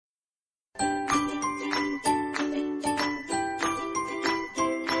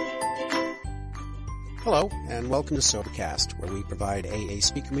Hello, and welcome to Sobercast, where we provide AA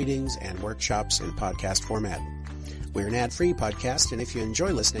speaker meetings and workshops in podcast format. We're an ad-free podcast, and if you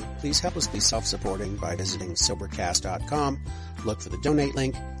enjoy listening, please help us be self-supporting by visiting Sobercast.com, look for the donate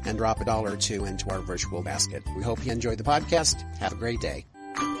link, and drop $1 or $2 into our virtual basket. We hope you enjoy the podcast. Have a great day.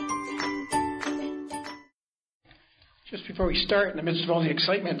 Just before we start, in the midst of all the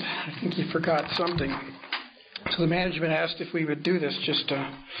excitement, I think you forgot something. So the management asked if we would do this just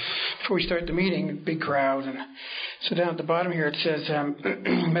before we start the meeting, big crowd. And so down at the bottom here it says,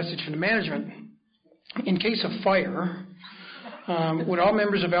 message from the management. In case of fire, would all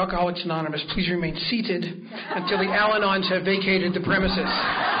members of Alcoholics Anonymous please remain seated until the Al-Anons have vacated the premises?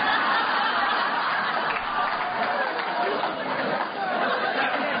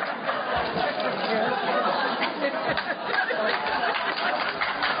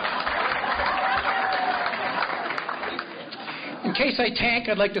 In case I tank,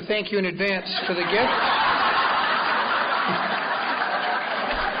 I'd like to thank you in advance for the gift.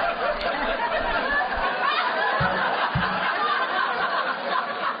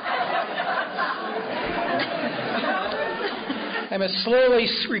 I'm a slowly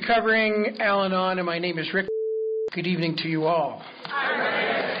recovering Al-Anon, and my name is Rick. Good evening to you all.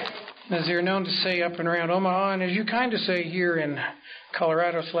 As they're known to say up and around Omaha, and as you kind of say here in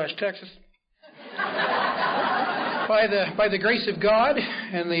Colorado/Texas, by the grace of God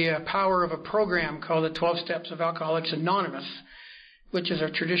and the power of a program called the 12 Steps of Alcoholics Anonymous, which, as our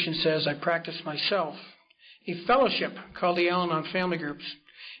tradition says, I practice myself, a fellowship called the Al-Anon Family Groups,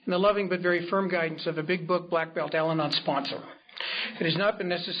 and the loving but very firm guidance of a big book black belt Al-Anon sponsor. It has not been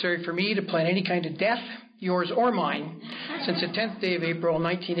necessary for me to plan any kind of death, yours or mine, since the 10th day of April,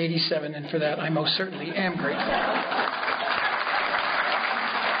 1987, and for that I most certainly am grateful.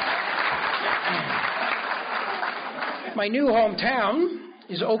 My new hometown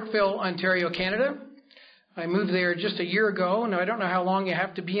is Oakville, Ontario, Canada. I moved there just a year ago. Now, I don't know how long you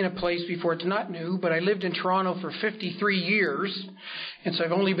have to be in a place before it's not new, but I lived in Toronto for 53 years, and so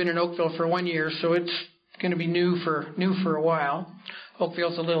I've only been in Oakville for 1 year, so it's going to be new for a while.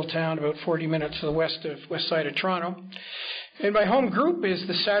 Oakville's a little town about 40 minutes to the west side of Toronto. And my home group is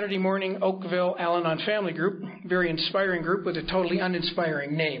the Saturday Morning Oakville Al-Anon Family Group, very inspiring group with a totally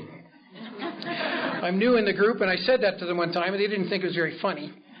uninspiring name. I'm new in the group, and I said that to them one time, and they didn't think it was very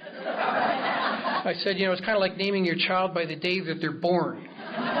funny. I said, it's kind of like naming your child by the day that they're born.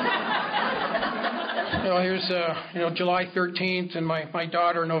 Here's, July 13th, and my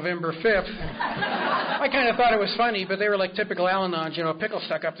daughter November 5th. I kind of thought it was funny, but they were like typical Al-Anons, a pickle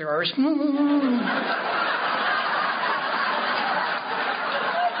stuck up their arse.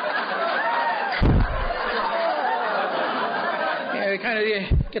 They kind of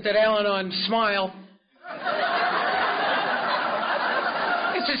get that Al-Anon smile.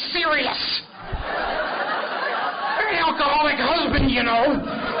 This is serious. You're an alcoholic husband,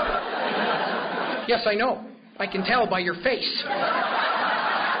 Yes, I know. I can tell by your face.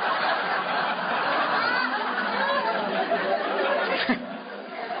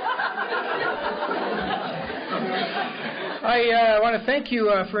 I want to thank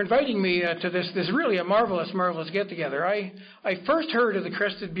you for inviting me to this really a marvelous get-together. I first heard of the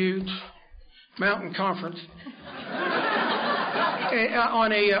Crested Butte Mountain Conference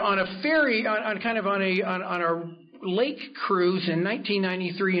on a ferry, on a lake cruise in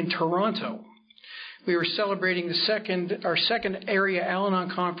 1993 in Toronto. We were celebrating our second area Al-Anon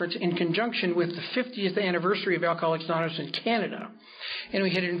conference in conjunction with the 50th anniversary of Alcoholics Anonymous in Canada, and we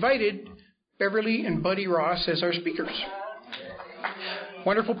had invited Beverly and Buddy Ross as our speakers.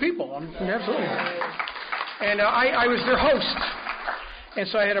 Wonderful people, absolutely. And I was their host. And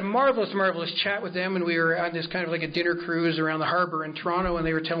so I had a marvelous chat with them, and we were on this kind of like a dinner cruise around the harbor in Toronto, and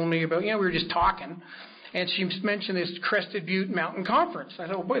they were telling me about, we were just talking. And she mentioned this Crested Butte Mountain Conference. I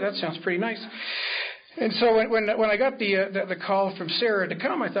thought, oh boy, that sounds pretty nice. And so when I got the call from Sarah to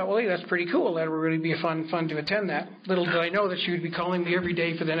come, I thought, well, hey, that's pretty cool. That would really be fun to attend that. Little did I know that she would be calling me every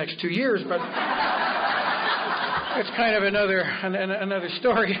day for the next 2 years, but it's kind of another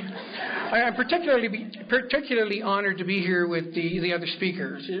story. I'm particularly honored to be here with the other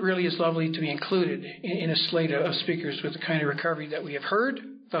speakers. It really is lovely to be included in a slate of speakers with the kind of recovery that we have heard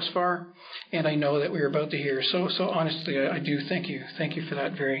thus far, and I know that we're about to hear. So honestly, I do thank you. Thank you for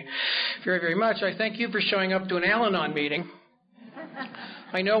that very, very, very much. I thank you for showing up to an Al-Anon meeting.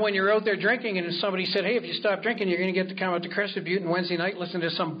 I know when you're out there drinking and somebody said, hey, if you stop drinking, you're going to get to come out to Crested Butte and Wednesday night listen to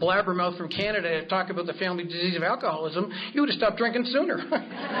some blabbermouth from Canada talk about the family disease of alcoholism, you would have stopped drinking sooner.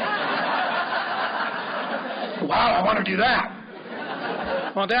 Wow, I want to do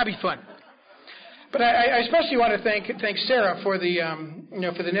that. Well, that'd be fun. But I especially want to thank Sarah for the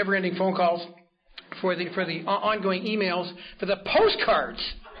never-ending phone calls for the ongoing emails, for the postcards.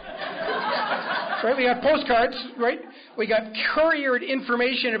 Right, we got postcards, right? We got couriered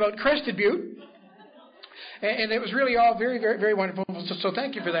information about Crested Butte. And it was really all very, very, very wonderful. So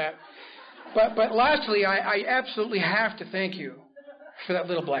thank you for that. But lastly, I absolutely have to thank you for that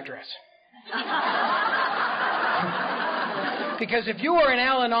little black dress. Because if you are an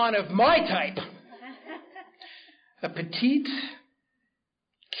Al-Anon of my type, a petite,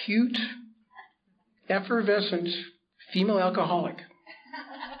 cute, effervescent female alcoholic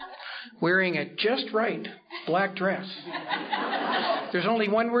wearing a just right black dress, there's only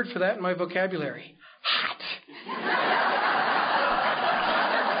one word for that in my vocabulary. Hot.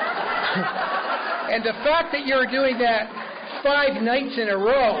 And the fact that you're doing that 5 nights in a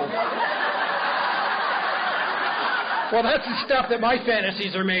row, well, that's the stuff that my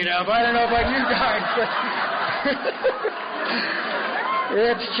fantasies are made of. I don't know about you guys, but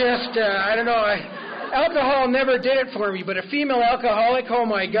it's just, I don't know. Alcohol never did it for me, but a female alcoholic, oh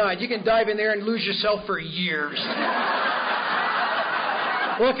my God, you can dive in there and lose yourself for years.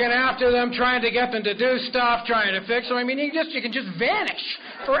 Looking after them, trying to get them to do stuff, trying to fix them. I mean, you can just vanish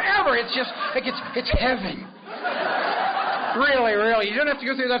forever. It's just, like it's heaven. Really, really. You don't have to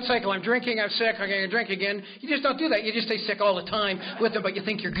go through that cycle. I'm drinking, I'm sick, I'm going to drink again. You just don't do that. You just stay sick all the time with them, but you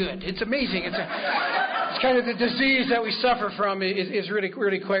think you're good. It's amazing. It's kind of the disease that we suffer from is really,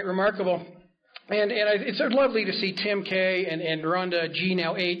 really quite remarkable. And it's so lovely to see Tim K and Rhonda G,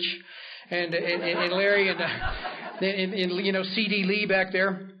 now H, and Larry and C.D. Lee back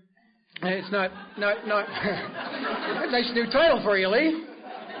there. And it's not a nice new title for you, Lee.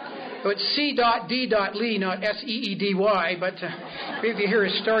 It's C.D. Lee, not Seedy, but if you hear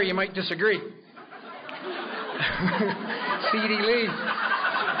his story, you might disagree. C.D. Lee.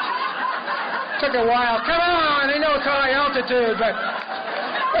 Took a while. Come on, I know it's high altitude, but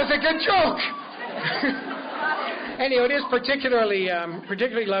that's a good joke. Anyway, it is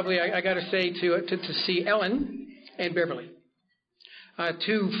particularly lovely, I got to say, to see Ellen and Beverly,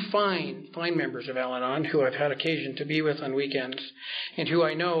 2 fine members of Al-Anon who I've had occasion to be with on weekends, and who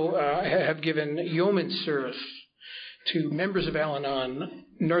I know have given yeoman service to members of Al-Anon,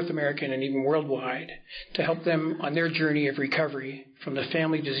 North American and even worldwide, to help them on their journey of recovery from the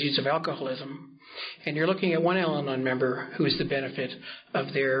family disease of alcoholism. And you're looking at one Al-Anon member who is the benefit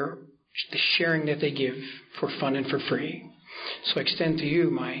of the sharing that they give for fun and for free. So I extend to you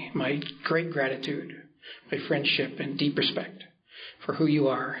my great gratitude, my friendship and deep respect for who you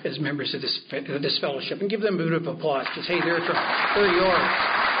are as members of this fellowship. And give them a bit of applause, because, hey, they're yours.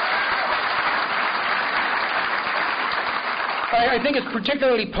 I think it's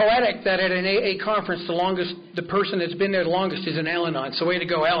particularly poetic that at an AA conference, the person that's been there the longest is an Al-Anon. So way to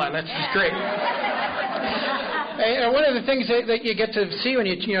go, Ellen. That's just great. One of the things that you get to see when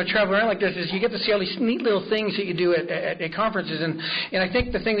you travel around like this is you get to see all these neat little things that you do at conferences. And I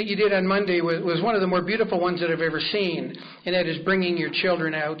think the thing that you did on Monday was one of the more beautiful ones that I've ever seen, and that is bringing your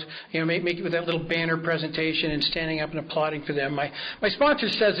children out, make it with that little banner presentation and standing up and applauding for them. My sponsor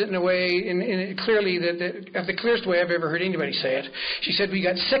says it in a way, clearly, that the clearest way I've ever heard anybody say it. She said, "We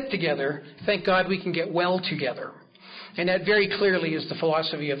got sick together. Thank God we can get well together." And that very clearly is the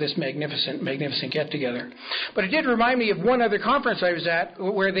philosophy of this magnificent, magnificent get-together. But it did remind me of one other conference I was at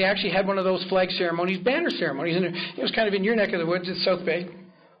where they actually had one of those flag ceremonies, banner ceremonies, and it was kind of in your neck of the woods at South Bay.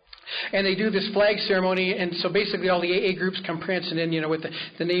 And they do this flag ceremony, and so basically all the AA groups come prancing in, with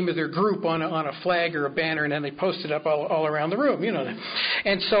the name of their group on a flag or a banner, and then they post it up all around the room,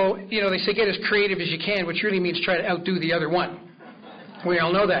 And so, they say get as creative as you can, which really means try to outdo the other one. We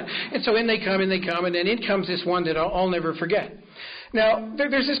all know that. And so in they come, and then in comes this one that I'll never forget. Now,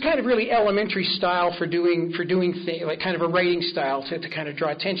 there's this kind of really elementary style for doing things, like kind of a writing style to kind of draw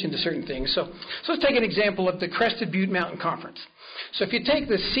attention to certain things. So let's take an example of the Crested Butte Mountain Conference. So if you take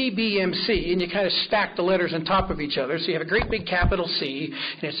the CBMC and you kind of stack the letters on top of each other, so you have a great big capital C,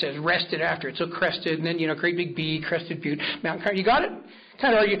 and it says rested after it, so Crested, and then, great big B, Crested Butte Mountain Conference. You got it?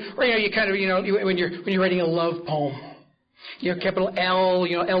 Kind of, when you're writing a love poem. Capital L,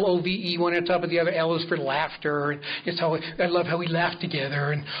 L-O-V-E, one on top of the other. L is for laughter, and it's I love how we laugh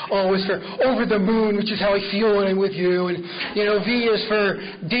together, and O is for over the moon, which is how I feel when I'm with you, and, V is for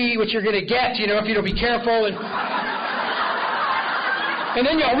D, which you're going to get, if you don't be careful, and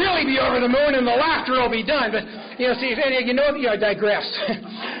then you'll really be over the moon, and the laughter will be done, but, I digress.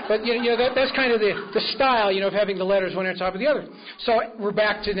 But, that's kind of the style, of having the letters one on top of the other. So we're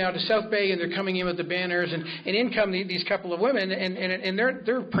back to South Bay, and they're coming in with the banners, and in come these couple of women, and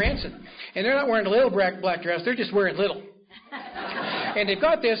they're prancing. And they're not wearing a little black dress, they're just wearing little. And they've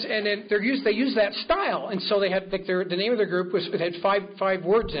got this, and then they use that style. And so they had, like, the name of their group had five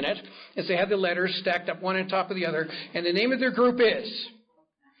words in it, and so they had the letters stacked up one on top of the other. And the name of their group is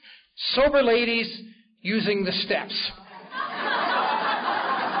Sober Ladies Using the Steps.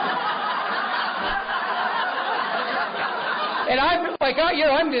 And I'm like,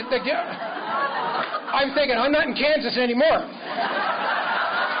 I'm thinking, I'm not in Kansas anymore.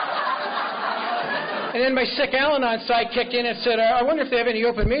 And then my sick Al-Anon side kicked in and said, I wonder if they have any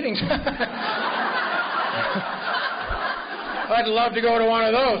open meetings. I'd love to go to one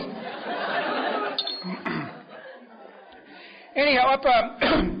of those. Anyhow, up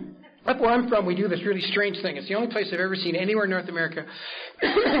where I'm from, we do this really strange thing. It's the only place I've ever seen anywhere in North America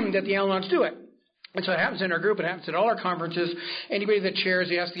that the Al-Anons do it. And so it happens in our group. It happens at all our conferences. Anybody that chairs,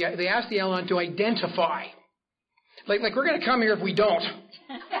 they ask the Al-Anon to identify. Like we're going to come here if we don't.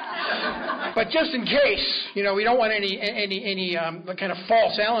 But just in case, we don't want any kind of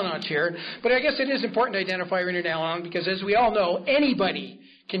false Al-Anons here. But I guess it is important to identify you're in an Al-Anon because, as we all know, anybody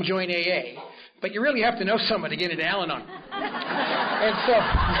can join AA. But you really have to know someone to get into Al-Anon. And so,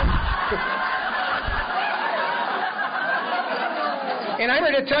 and I'm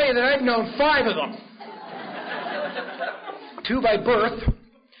going to tell you that I've known 5 of them. 2 by birth,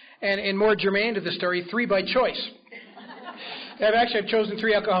 and more germane to the story, 3 by choice. I've chosen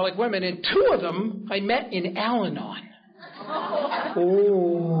 3 alcoholic women, and 2 of them I met in Al-Anon.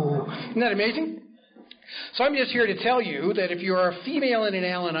 Oh, isn't that amazing? So I'm just here to tell you that if you are a female in an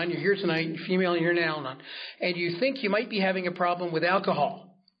Al-Anon, you're here tonight, you're female and you're in an Al-Anon, and you think you might be having a problem with alcohol,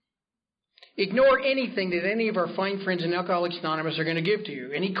 ignore anything that any of our fine friends in Alcoholics Anonymous are going to give to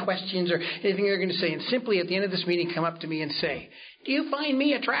you, any questions or anything they're going to say, and simply at the end of this meeting come up to me and say, do you find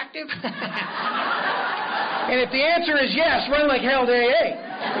me attractive? And if the answer is yes, run like hell to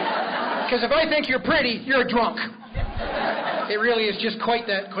AA. Because if I think you're pretty, you're a drunk. It really is just quite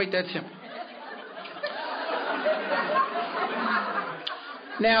that simple.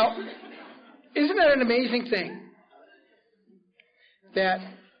 Now, isn't that an amazing thing? That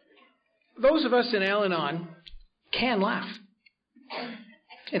those of us in Al-Anon can laugh.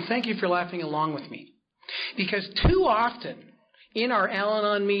 And thank you for laughing along with me. Because too often in our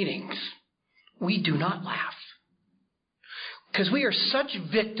Al-Anon meetings, we do not laugh. Because we are such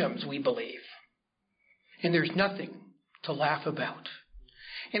victims, we believe. And there's nothing to laugh about.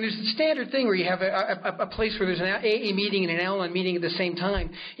 And there's the standard thing where you have a place where there's an AA meeting and an Al-Anon meeting at the same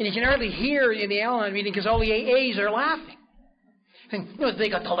time. And you can hardly hear in the Al-Anon meeting because all the AAs are laughing. And they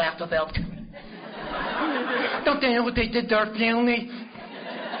got to laugh about. Don't they know what they did to our family?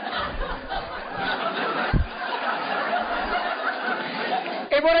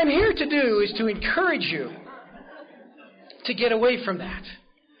 And what I'm here to do is to encourage you to get away from that.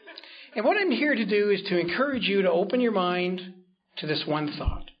 And what I'm here to do is to encourage you to open your mind to this one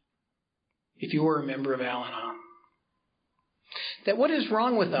thought. If you were a member of Al-Anon, that what is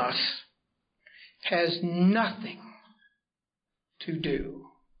wrong with us has nothing to do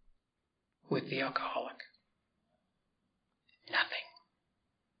with the alcoholic. Nothing.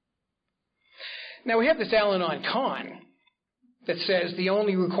 Now we have this Al-Anon con that says the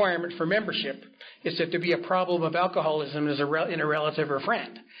only requirement for membership is that there be a problem of alcoholism in a relative or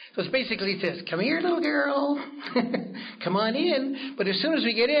friend. So it basically says, come here, little girl. Come on in. But as soon as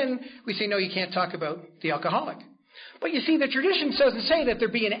we get in, we say, no, you can't talk about the alcoholic. But you see, the tradition doesn't say that there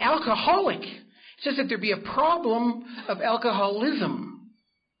be an alcoholic. It says that there be a problem of alcoholism.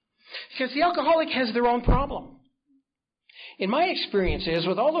 Because the alcoholic has their own problem. In my experiences,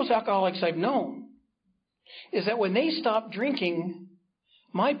 with all those alcoholics I've known, is that when they stop drinking,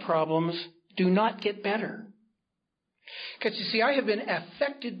 my problems do not get better. Because you see, I have been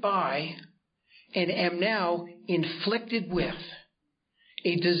affected by and am now inflicted with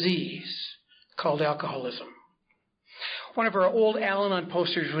a disease called alcoholism. One of our old Al-Anon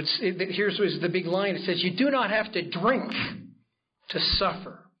posters would say, here's the big line, it says, you do not have to drink to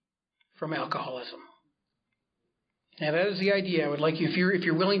suffer from alcoholism. Now that is the idea. I would like you, if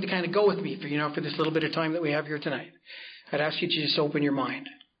you're willing to kind of go with me for this little bit of time that we have here tonight, I'd ask you to just open your mind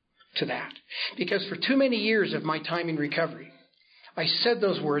to that. Because for too many years of my time in recovery, I said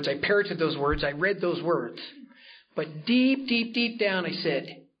those words, I parroted those words, I read those words. But deep, deep, deep down I said,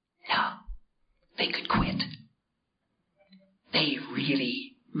 no, they could quit. They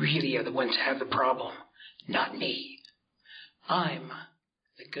really, really are the ones who have the problem, not me. I'm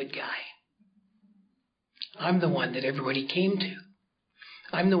the good guy. I'm the one that everybody came to.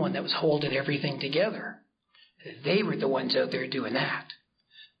 I'm the one that was holding everything together. They were the ones out there doing that,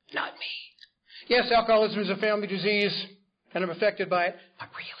 not me. Yes, alcoholism is a family disease, and I'm affected by it, but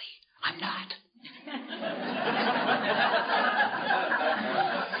really, I'm not.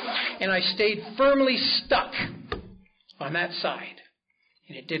 And I stayed firmly stuck on that side.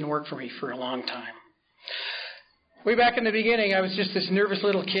 And it didn't work for me for a long time. Way back in the beginning, I was just this nervous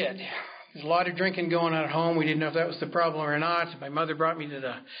little kid. There's a lot of drinking going on at home. We didn't know if that was the problem or not. My mother brought me to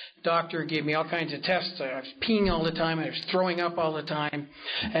the doctor, gave me all kinds of tests. I was peeing all the time. I was throwing up all the time.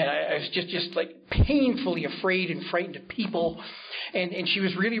 And I was just like painfully afraid and frightened of people. And she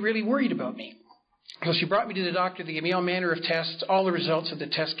was really, really worried about me. So she brought me to the doctor. They gave me all manner of tests. All the results of the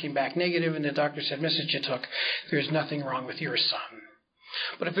test came back negative. And the doctor said, Mrs. Jatook, there's nothing wrong with your son.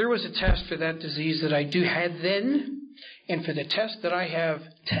 But if there was a test for that disease that I had then, and for the test that I have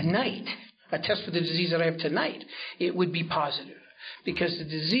tonight, a test for the disease that I have tonight, it would be positive. Because the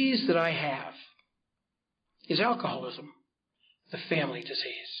disease that I have is alcoholism, the family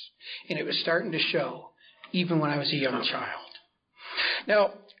disease. And it was starting to show even when I was a young child.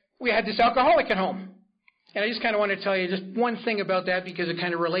 Now, we had this alcoholic at home. And I just kind of want to tell you just one thing about that because it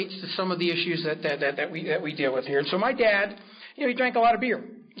kind of relates to some of the issues that we deal with here. And so my dad, he drank a lot of beer.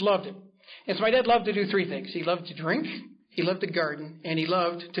 Loved it. And so my dad loved to do three things. He loved to drink, he loved to garden, and he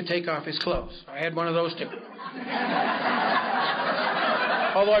loved to take off his clothes. I had one of those too.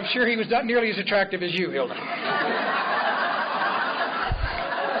 Although I'm sure he was not nearly as attractive as you, Hilda.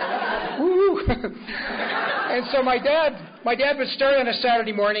 Woo! And so my dad would start on a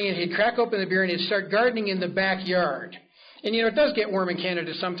Saturday morning and he'd crack open the beer and he'd start gardening in the backyard. And, it does get warm in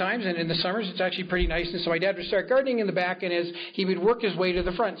Canada sometimes, and in the summers it's actually pretty nice. And so my dad would start gardening in the back, and as he would work his way to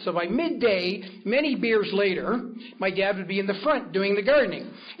the front. So by midday, many beers later, my dad would be in the front doing the gardening.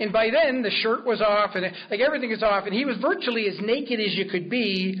 And by then, the shirt was off, and everything was off, and he was virtually as naked as you could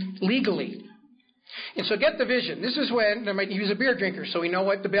be legally. And so get the vision. This is when he was a beer drinker, so we know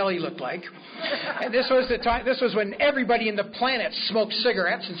what the belly looked like. And this was the time. This was when everybody in the planet smoked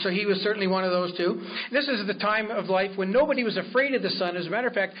cigarettes, and so he was certainly one of those too. This is the time of life when nobody was afraid of the sun. As a matter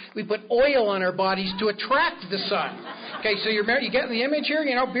of fact, we put oil on our bodies to attract the sun. Okay, so you get the image here.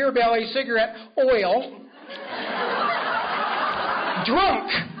 Beer belly, cigarette, oil,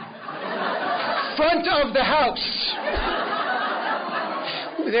 drunk, front of the house.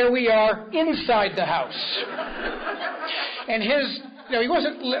 There we are, inside the house. And he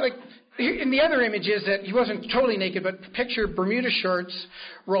wasn't, like, in the other image is that he wasn't totally naked, but picture Bermuda shorts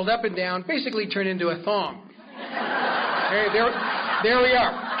rolled up and down, basically turned into a thong. There we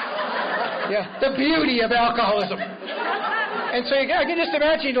are. Yeah, the beauty of alcoholism. And so I can just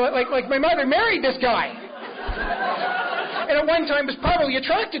imagine, like my mother married this guy. And at one time was probably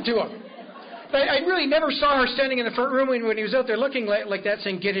attracted to him. But I really never saw her standing in the front room when he was out there looking like that,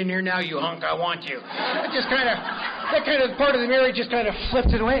 saying, "Get in here now, you hunk, I want you." That kind of part of the marriage just kind of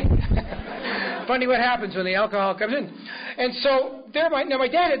flipped it away. Funny what happens when the alcohol comes in. And so my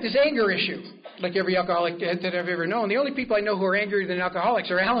dad had this anger issue, like every alcoholic that I've ever known. The only people I know who are angrier than alcoholics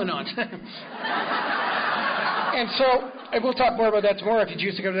are Al-Anons. And so, and we'll talk more about that tomorrow if you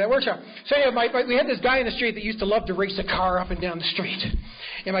choose to go to that workshop. So we had this guy in the street that used to love to race a car up and down the street.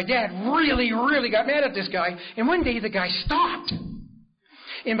 And my dad really, really got mad at this guy. And one day the guy stopped.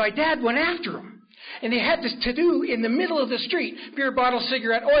 And my dad went after him. And they had this to-do in the middle of the street. Beer bottle,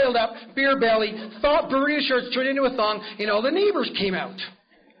 cigarette, oiled up, beer belly, Bermuda shorts turned into a thong, and all the neighbors came out.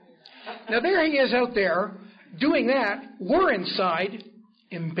 Now there he is out there doing that. We're inside,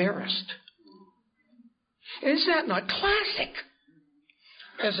 embarrassed. And is that not classic?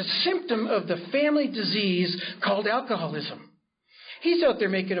 As a symptom of the family disease called alcoholism. He's out there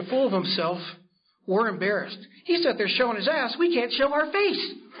making a fool of himself. We're embarrassed. He's out there showing his ass. We can't show our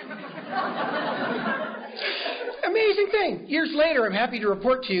face. Amazing thing. Years later, I'm happy to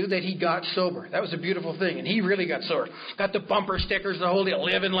report to you that he got sober. That was a beautiful thing, and he really got sober. Got the bumper stickers, the whole deal.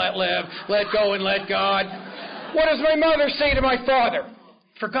 Live and let live. Let go and let God. What does my mother say to my father?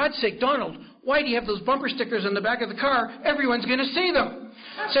 For God's sake, Donald, why do you have those bumper stickers on the back of the car? Everyone's going to see them.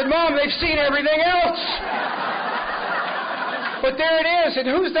 Said, Mom, they've seen everything else. But there it is. And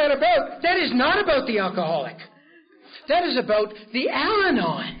who's that about? That is not about the alcoholic. That is about the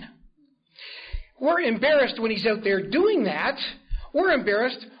Al-Anon. We're embarrassed when he's out there doing that. We're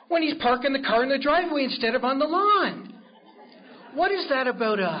embarrassed when he's parking the car in the driveway instead of on the lawn. What is that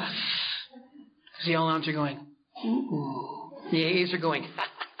about us? Because the Al-Anons are going, ooh. The AAs are going,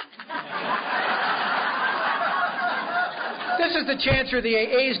 This is the chance where the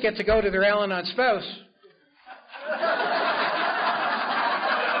AAs get to go to their Al-Anon spouse.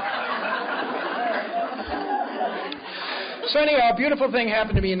 So anyhow, a beautiful thing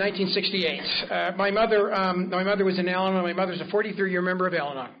happened to me in 1968. My mother was in Al-Anon. My mother's a 43-year member of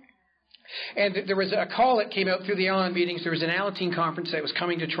Al-Anon. And there was a call that came out through the Al-Anon meetings. There was an Al-Anon conference that was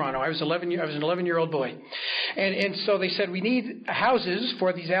coming to Toronto. I was an 11-year-old boy. And so they said, we need houses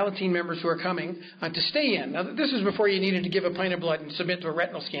for these Al-Anon members who are coming to stay in. Now, this is before you needed to give a pint of blood and submit to a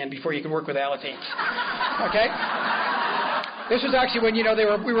retinal scan before you could work with Al-Anons. Okay? This was actually when,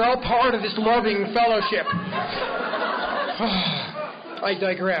 we were all part of this loving fellowship. I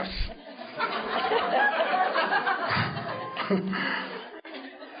digress.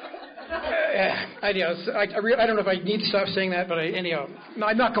 I don't know if I need to stop saying that, but no,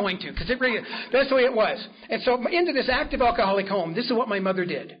 I'm not going to, because that's the way it was. And so into this active alcoholic home, this is what my mother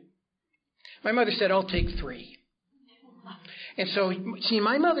did. My mother said, I'll take 3. And so, see,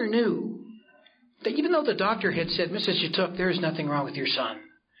 my mother knew that even though the doctor had said, Mrs. Yatuk, there is nothing wrong with your son,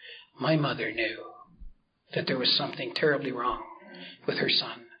 my mother knew that there was something terribly wrong with her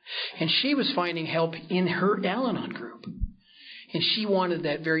son. And she was finding help in her Al-Anon group. And she wanted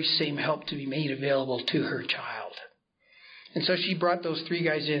that very same help to be made available to her child. And so she brought those 3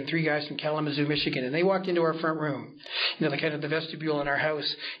 guys in, 3 guys from Kalamazoo, Michigan, and they walked into our front room, the vestibule in our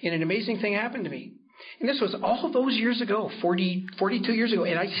house, and an amazing thing happened to me. And this was all those years ago, 42 years ago,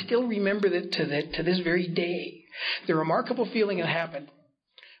 and I still remember that to this very day. The remarkable feeling that happened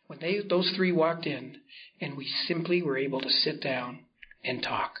when those 3 walked in, and we simply were able to sit down and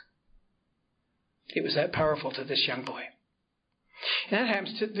talk. It was that powerful to this young boy. And that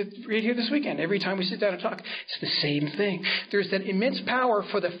happens right here this weekend. Every time we sit down and talk, it's the same thing. There's that immense power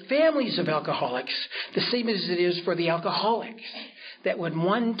for the families of alcoholics, the same as it is for the alcoholics, that when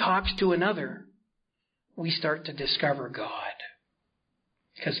one talks to another, we start to discover God.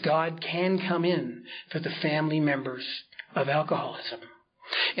 Because God can come in for the family members of alcoholism.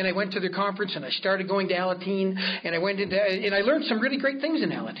 And I went to the conference and I started going to Al-Anon, and I learned some really great things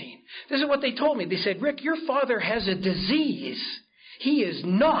in Al-Anon. This is what they told me. They said, Rick, your father has a disease. He is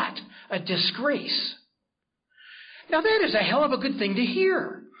not a disgrace. Now that is a hell of a good thing to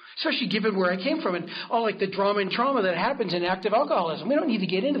hear, especially given where I came from and all like the drama and trauma that happens in active alcoholism. We don't need to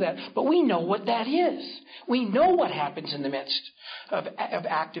get into that, but we know what that is. We know what happens in the midst of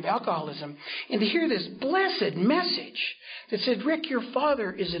active alcoholism. And to hear this blessed message that said, Rick, your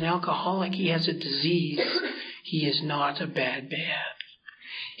father is an alcoholic. He has a disease. He is not a bad man.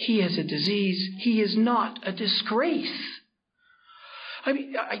 He has a disease. He is not a disgrace. I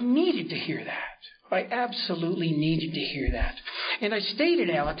mean, I needed to hear that. I absolutely needed to hear that. And I stayed at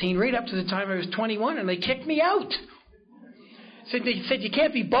Al-Anon right up to the time I was 21, and they kicked me out. They said, you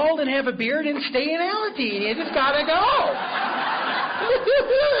can't be bald and have a beard and stay in Al-Anon. You just got to go.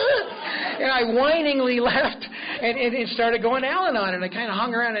 And I whiningly left and started going to Al-Anon. And I kind of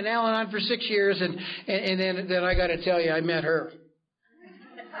hung around in Al-Anon for 6 years. And then I got to tell you, I met her.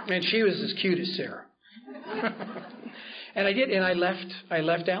 And she was as cute as Sarah. And I did, and I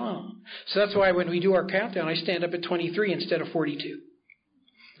left Al-Anon. So that's why when we do our countdown, I stand up at 23 instead of 42.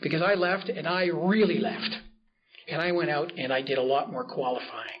 Because I left, and I really left. And I went out, and I did a lot more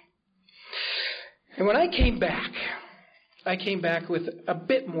qualifying. And when I came back with a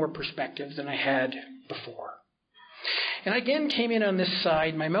bit more perspective than I had before. And I again came in on this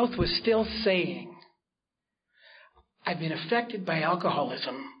side. My mouth was still saying, I've been affected by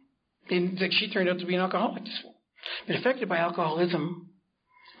alcoholism. And she turned out to be an alcoholic. Been affected by alcoholism,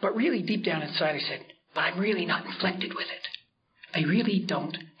 but really deep down inside I said, but I'm really not inflicted with it. I really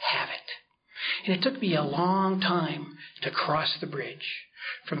don't have it. And it took me a long time to cross the bridge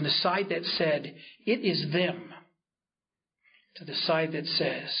from the side that said, it is them, to the side that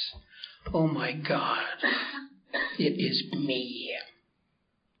says, oh my God, it is me.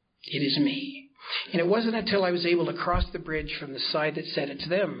 It is me. And it wasn't until I was able to cross the bridge from the side that said it's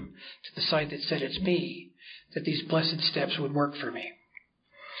them to the side that said it's me that these blessed steps would work for me.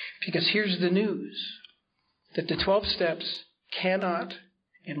 Because here's the news, that the 12 steps cannot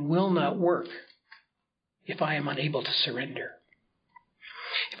and will not work if I am unable to surrender.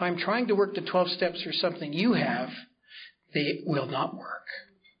 If I'm trying to work the 12 steps for something you have, they will not work.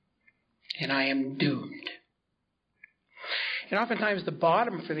 And I am doomed. And oftentimes the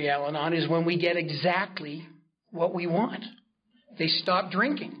bottom for the Al-Anon is when we get exactly what we want. They stop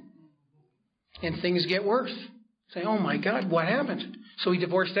drinking. And things get worse. Say, oh my God, what happened? So we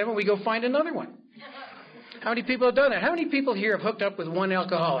divorce them and we go find another one. How many people have done that? How many people here have hooked up with one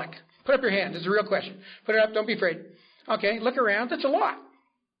alcoholic? Put up your hand. This is a real question. Put it up. Don't be afraid. Okay, look around. That's a lot.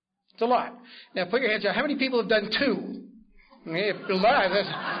 It's a lot. Now put your hands up. How many people have done 2? Okay, a lot.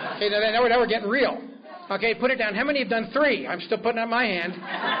 Okay, now we're getting real. Okay, put it down. How many have done 3? I'm still putting up my hand.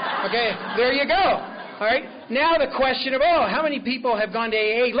 Okay, there you go. All right. Now the question of, how many people have gone to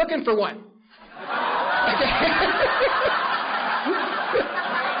AA looking for one?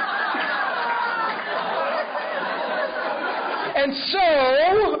 And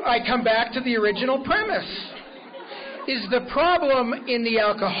so I come back to the original premise. Is the problem in the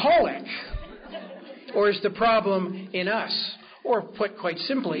alcoholic, or is the problem in us? Or put quite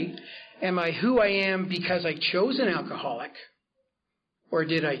simply, am I who I am because I chose an alcoholic, or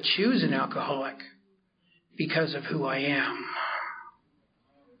did I choose an alcoholic because of who I am?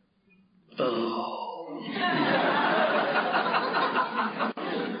 Oh.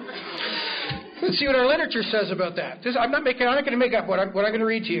 Let's see what our literature says about that. I'm not going to make up what I'm going to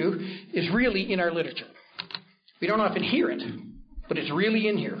read to you is really in our literature. We don't often hear it, but it's really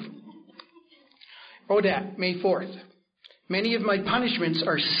in here. ODAT, May 4th. Many of my punishments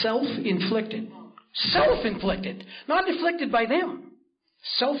are self-inflicted. Self-inflicted. Not inflicted by them.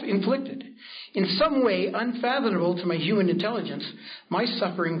 Self-inflicted. In some way unfathomable to my human intelligence, my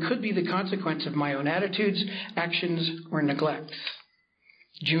suffering could be the consequence of my own attitudes, actions, or neglects.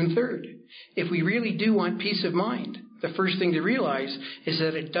 June 3rd. If we really do want peace of mind, the first thing to realize is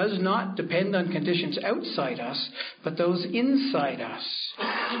that it does not depend on conditions outside us, but those inside us.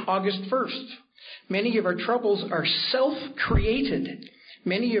 August 1st. Many of our troubles are self-created.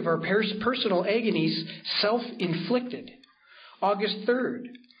 Many of our personal agonies self-inflicted. August 3rd.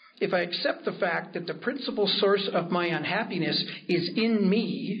 If I accept the fact that the principal source of my unhappiness is in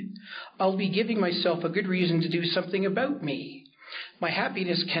me, I'll be giving myself a good reason to do something about me. My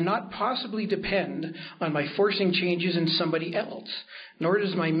happiness cannot possibly depend on my forcing changes in somebody else, nor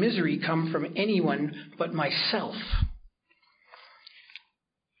does my misery come from anyone but myself.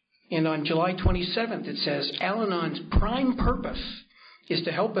 And on July 27th, it says, Al-Anon's prime purpose is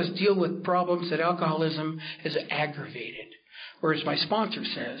to help us deal with problems that alcoholism has aggravated. Or as my sponsor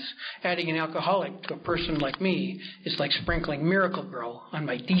says, adding an alcoholic to a person like me is like sprinkling Miracle Grow on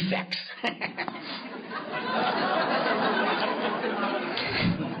my defects.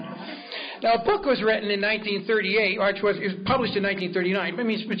 Now, a book was written in 1938, or it was published in 1939,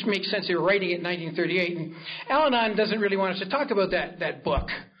 which makes sense. They were writing it in 1938. And Al-Anon doesn't really want us to talk about that book.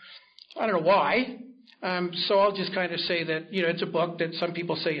 I don't know why. So I'll just kind of say that, it's a book that some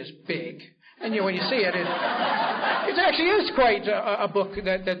people say is big. And, when you see it, it actually is quite a book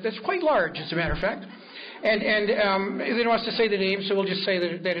that's quite large, as a matter of fact. And they don't want us to say the name, so we'll just say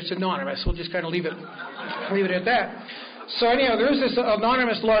that it's anonymous. We'll just kind of leave it at that. So anyhow, there's this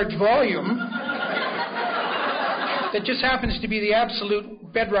anonymous large volume that just happens to be the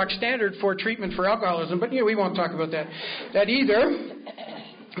absolute bedrock standard for treatment for alcoholism. But we won't talk about that either.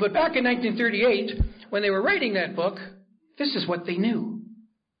 But back in 1938, when they were writing that book, this is what they knew.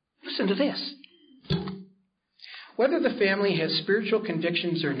 Listen to this. Whether the family has spiritual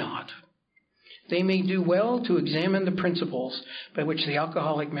convictions or not, they may do well to examine the principles by which the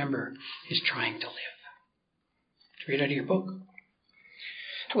alcoholic member is trying to live. Read out of your book.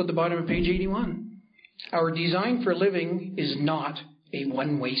 How about the bottom of page 81? Our design for living is not a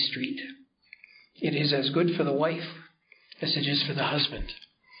one-way street. It is as good for the wife as it is for the husband.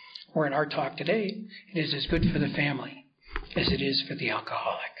 Or in our talk today, it is as good for the family as it is for the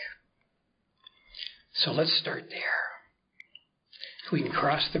alcoholic. So let's start there. If we can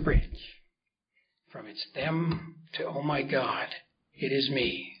cross the bridge from it's them to, oh my God, it is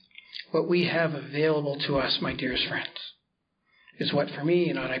me. What we have available to us, my dearest friends, is what for me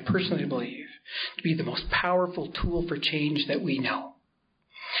and what I personally believe to be the most powerful tool for change that we know.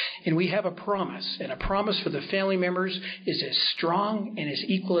 And we have a promise, and a promise for the family members is as strong and as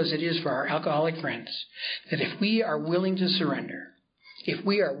equal as it is for our alcoholic friends, that if we are willing to surrender, if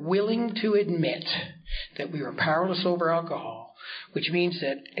we are willing to admit that we are powerless over alcohol, which means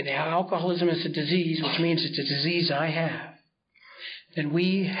that alcoholism is a disease, which means it's a disease I have, then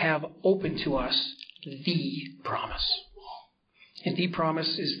we have open to us the promise. And the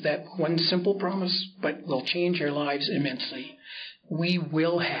promise is that one simple promise, but will change our lives immensely. We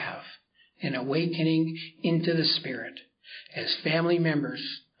will have an awakening into the Spirit as family members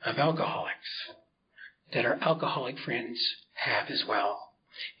of alcoholics that our alcoholic friends have as well.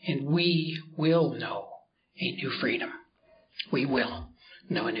 And we will know a new freedom. We will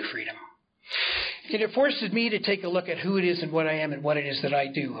know a new freedom. And it forces me to take a look at who it is and what I am and what it is that I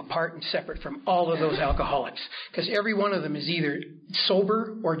do, apart and separate from all of those alcoholics. Because every one of them is either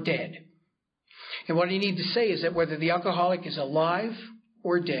sober or dead. And what I need to say is that whether the alcoholic is alive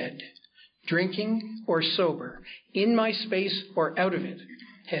or dead, drinking or sober, in my space or out of it,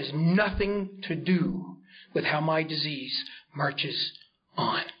 has nothing to do with how my disease marches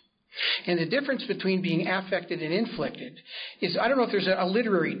on. And the difference between being affected and inflicted is, I don't know if there's a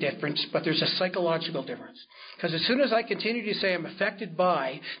literary difference, but there's a psychological difference. Because as soon as I continue to say I'm affected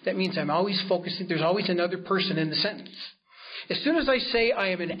by, that means I'm always focusing, there's always another person in the sentence. As soon as I say I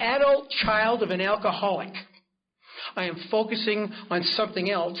am an adult child of an alcoholic, I am focusing on something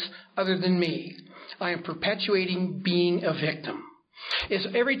else other than me. I am perpetuating being a victim. It's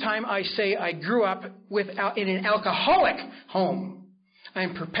every time I say I grew up in an alcoholic home, I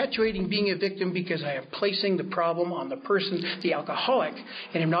am perpetuating being a victim because I am placing the problem on the person, the alcoholic,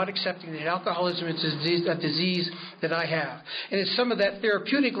 and am not accepting that alcoholism is a disease that I have. And as some of that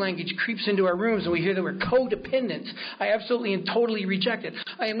therapeutic language creeps into our rooms and we hear that we're codependent, I absolutely and totally reject it.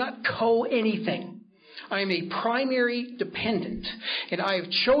 I am not co-anything. I am a primary dependent, and I have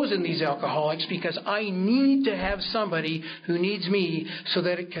chosen these alcoholics because I need to have somebody who needs me so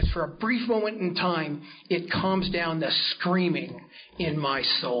that because for a brief moment in time, it calms down the screaming in my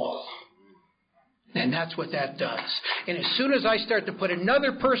soul. And that's what that does. And as soon as I start to put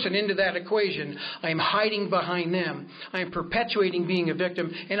another person into that equation, I am hiding behind them. I am perpetuating being a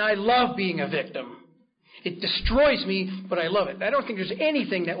victim, and I love being a victim. It destroys me, but I love it. I don't think there's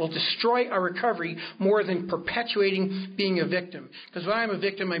anything that will destroy our recovery more than perpetuating being a victim. Because when I'm a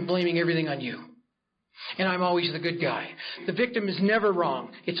victim, I'm blaming everything on you. And I'm always the good guy. The victim is never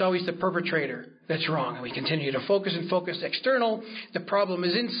wrong. It's always the perpetrator that's wrong. And we continue to focus external. The problem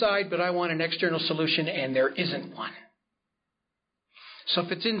is inside, but I want an external solution, and there isn't one. So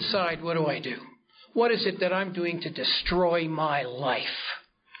if it's inside, what do? What is it that I'm doing to destroy my life?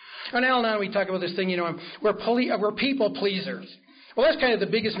 On Al-Anon, we talk about this thing, we're people pleasers. Well, that's kind of the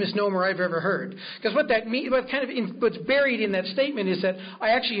biggest misnomer I've ever heard. Because what that means, what's buried in that statement is that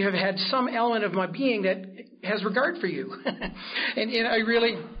I actually have had some element of my being that has regard for you. and I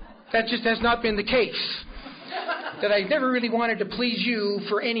really, that just has not been the case. That I never really wanted to please you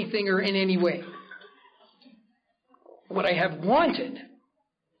for anything or in any way. What I have wanted,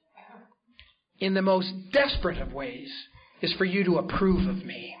 in the most desperate of ways, is for you to approve of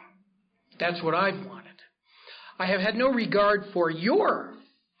me. That's what I've wanted. I have had no regard for your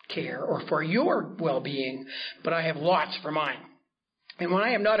care or for your well-being, but I have lots for mine. And when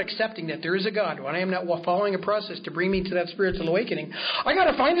I am not accepting that there is a God, when I am not following a process to bring me to that spiritual awakening, I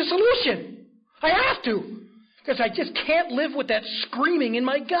got to find a solution. I have to, because I just can't live with that screaming in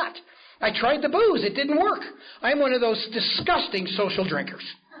my gut. I tried the booze. It didn't work. I'm one of those disgusting social drinkers.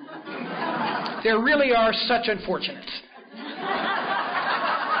 There really are such unfortunates.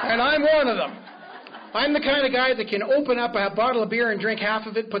 And I'm one of them. I'm the kind of guy that can open up a bottle of beer and drink half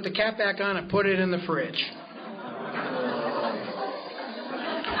of it, put the cap back on, and put it in the fridge.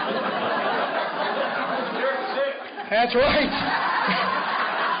 That's right.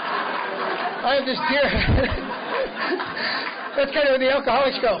 I have this dear... That's kind of where the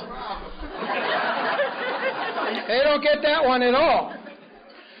alcoholics go. They don't get that one at all.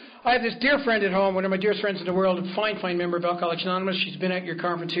 I have this dear friend at home, one of my dearest friends in the world, a fine member of Alcoholics Anonymous. She's been at your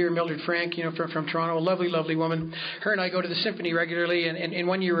conference here, Mildred Frank, from Toronto, a lovely woman. Her and I go to the symphony regularly, and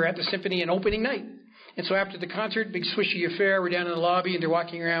one year we were at the symphony on opening night. And so after the concert, big swishy affair, we're down in the lobby, and they're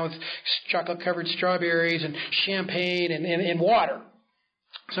walking around with chocolate-covered strawberries and champagne and water.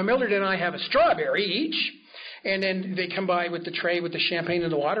 So Mildred and I have a strawberry each, and then they come by with the tray with the champagne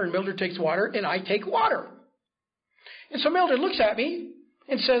and the water, and Mildred takes water, and I take water. And so Mildred looks at me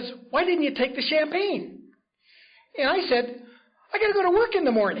and says, "Why didn't you take the champagne?" And I said, "I got to go to work in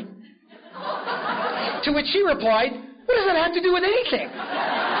the morning." To which she replied, "What does that have to do with anything?"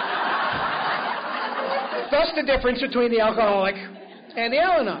 Thus the difference between the alcoholic and the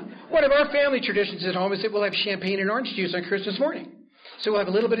Al-Anon. One of our family traditions at home is that we'll have champagne and orange juice on Christmas morning. So we'll have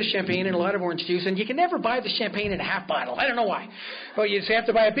a little bit of champagne and a lot of orange juice, and you can never buy the champagne in a half bottle. I don't know why. Well, you just have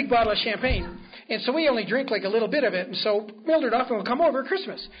to buy a big bottle of champagne. And so we only drink like a little bit of it. And so Mildred often will come over at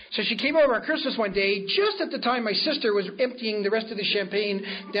Christmas. So she came over on Christmas one day just at the time my sister was emptying the rest of the champagne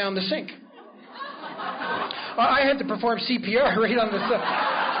down the sink. I had to perform CPR right on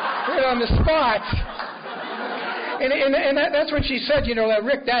the spot. And that's when she said,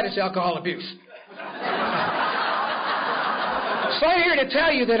 Rick, that is alcohol abuse. So I'm here to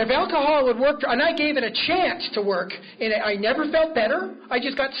tell you that if alcohol would work, and I gave it a chance to work, and I never felt better, I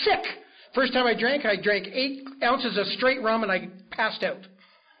just got sick. First time I drank 8 ounces of straight rum, and I passed out.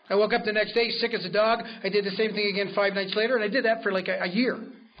 I woke up the next day sick as a dog. I did the same thing again 5 nights later, and I did that for like a year.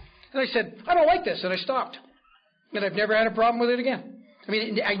 And I said, I don't like this, and I stopped. And I've never had a problem with it again. I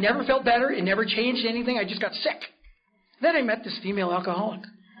mean, I never felt better. It never changed anything. I just got sick. Then I met this female alcoholic.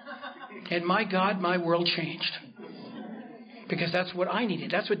 And my God, my world changed. Because that's what I needed.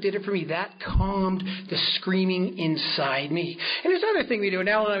 That's what did it for me. That calmed the screaming inside me. And there's another thing we do. And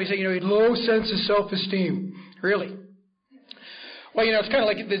Al and I, we say, low sense of self-esteem. Really? Well, it's kind of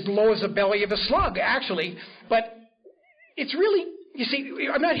like as low as the belly of a slug, actually. But it's really, you see,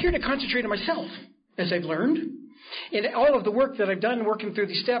 I'm not here to concentrate on myself. as I've learned. In all of the work that I've done working through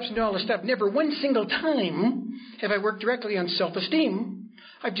these steps and all this stuff, never one single time have I worked directly on self-esteem.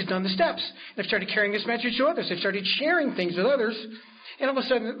 I've just done the steps. And I've started carrying this message to others. I've started sharing things with others. And all of a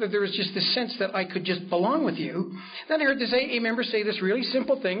sudden, there was just this sense that I could just belong with you. Then I heard this AA member say this really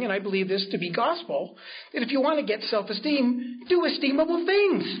simple thing, and I believe this to be gospel, that if you want to get self-esteem, do esteemable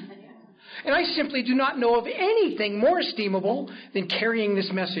things. And I simply do not know of anything more esteemable than carrying this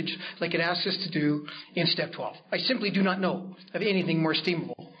message like it asks us to do in Step 12. I simply do not know of anything more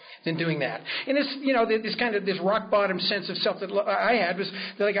esteemable than doing that. And this, this kind of this rock bottom sense of self that I had was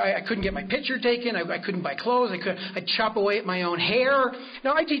that, like, I couldn't get my picture taken. I couldn't buy clothes. I'd chop away at my own hair.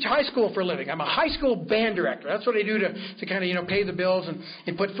 Now, I teach high school for a living. I'm a high school band director. That's what I do to kind of, pay the bills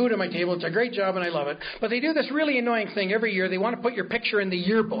and put food on my table. It's a great job and I love it. But they do this really annoying thing every year. They want to put your picture in the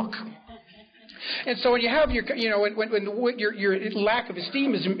yearbook. And so when you have your, when your lack of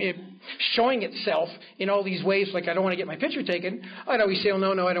esteem is showing itself in all these ways, like I don't want to get my picture taken, I'd always say, oh,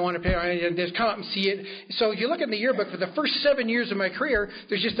 no, I don't want to pay. Just come up and see it. So if you look in the yearbook, for the first 7 years of my career,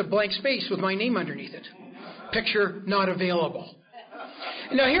 there's just a blank space with my name underneath it. Picture not available.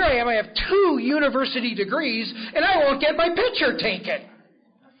 Now here I am, I have 2 university degrees, and I won't get my picture taken.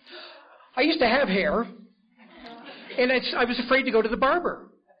 I used to have hair, and I was afraid to go to the barber.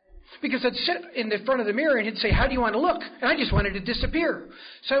 Because I'd sit in the front of the mirror and he'd say, how do you want to look? And I just wanted to disappear.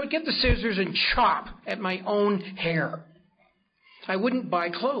 So I would get the scissors and chop at my own hair. I wouldn't buy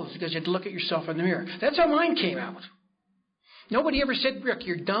clothes because you had to look at yourself in the mirror. That's how mine came out. Nobody ever said, Rick,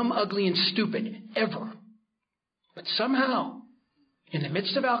 you're dumb, ugly, and stupid, ever. But somehow, in the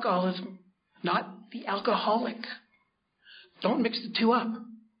midst of alcoholism, not the alcoholic, don't mix the two up.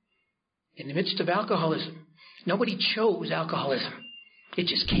 In the midst of alcoholism, nobody chose alcoholism. It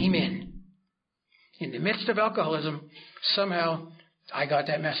just came in. In the midst of alcoholism, somehow I got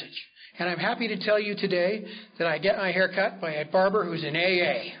that message. And I'm happy to tell you today that I get my hair cut by a barber who's in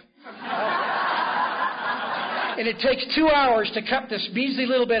AA. And it takes 2 hours to cut this measly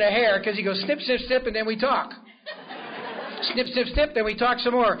little bit of hair because he goes snip, snip, snip, and then we talk. Snip, snip, snip, then we talk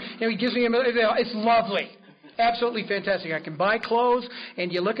some more. And he gives me it's lovely. Absolutely fantastic. I can buy clothes,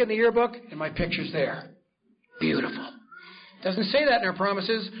 and you look in the yearbook, and my picture's there. Beautiful. Doesn't say that in our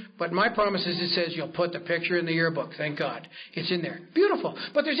promises, but my promises it says you'll put the picture in the yearbook. Thank God. It's in there. Beautiful.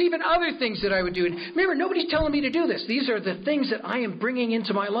 But there's even other things that I would do. And remember, nobody's telling me to do this. These are the things that I am bringing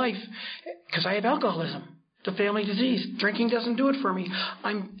into my life because I have alcoholism. It's a family disease. Drinking doesn't do it for me.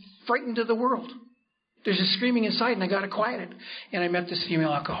 I'm frightened of the world. There's a screaming inside, and I got it quieted. And I met this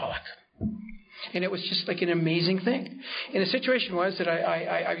female alcoholic. And it was just like an amazing thing. And the situation was that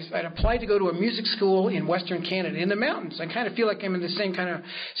I'd applied to go to a music school in Western Canada, in the mountains. I kind of feel like I'm in the same kind of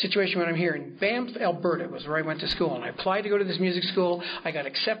situation when I'm here. In Banff, Alberta was where I went to school. And I applied to go to this music school. I got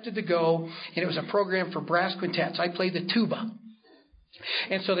accepted to go. And it was a program for brass quintets. I played the tuba.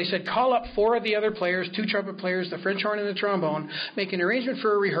 And so they said, call up 4 of the other players, 2 trumpet players, the French horn and the trombone, make an arrangement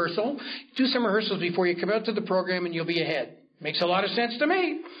for a rehearsal, do some rehearsals before you come out to the program, and you'll be ahead. Makes a lot of sense to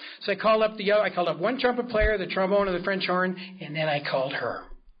me. So I called up 1 trumpet player, the trombone and the French horn, and then I called her.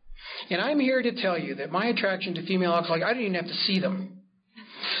 And I'm here to tell you that my attraction to female alcoholics, I didn't even have to see them.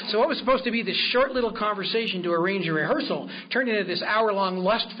 So what was supposed to be this short little conversation to arrange a rehearsal turned into this hour-long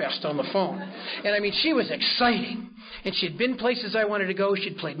lust fest on the phone. And I mean, she was exciting. And she'd been places I wanted to go.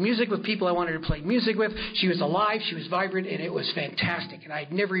 She'd played music with people I wanted to play music with. She was alive. She was vibrant. And it was fantastic. And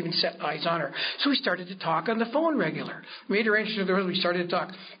I'd never even set eyes on her. So we started to talk on the phone regular. Made arrangements with her. We started to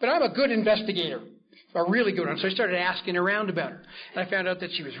talk. But I'm a good investigator. A really good one. So I started asking around about her. And I found out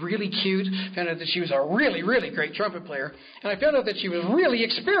that she was really cute. Found out that she was a really, really great trumpet player. And I found out that she was really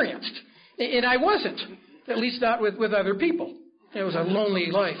experienced. And I wasn't. At least not with other people. It was a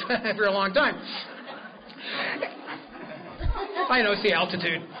lonely life for a long time. I know, it's the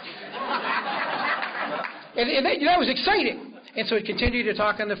altitude. And that was exciting. And so we continued to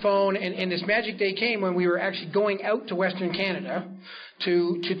talk on the phone, and this magic day came when we were actually going out to Western Canada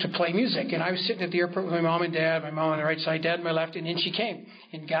to play music. And I was sitting at the airport with my mom and dad, my mom on the right side, dad on my left, and in she came.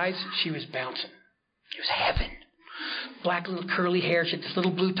 And guys, she was bouncing. It was heaven. Black little curly hair. She had this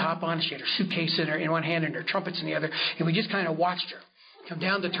little blue top on. She had her suitcase in one hand and her trumpets in the other. And we just kind of watched her come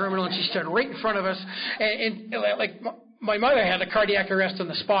down the terminal, and she started right in front of us. And like my mother had a cardiac arrest on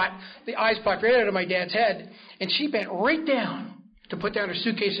the spot. The eyes popped right out of my dad's head. And she bent right down to put down her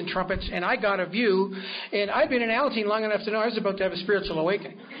suitcase and trumpets, and I got a view. And I'd been in Alateen long enough to know I was about to have a spiritual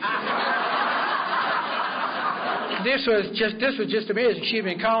awakening. this was just amazing. She had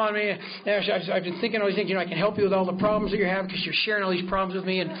been calling me, and I've been thinking, I can help you with all the problems that you're having because you're sharing all these problems with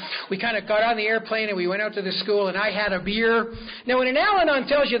me. And we kind of got on the airplane and we went out to the school, and I had a beer. Now, when an Al-Anon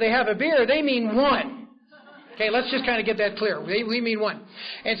tells you they have a beer, they mean one. Okay, let's just kind of get that clear. We mean one.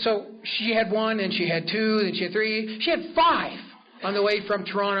 And so she had one, and she had two, then she had three. She had 5 on the way from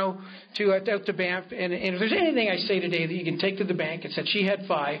Toronto to out to Banff. And if there's anything I say today that you can take to the bank, it's that she had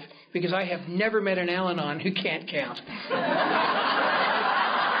 5, because I have never met an Al-Anon who can't count.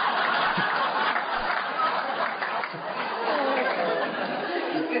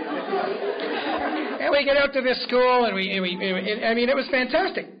 And we get out to this school, and it was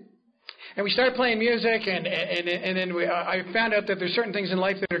fantastic. And we started playing music, and then I found out that there's certain things in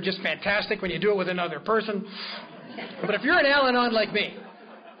life that are just fantastic when you do it with another person. But if you're an Al-Anon like me,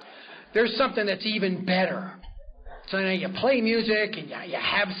 there's something that's even better. So now you play music, and you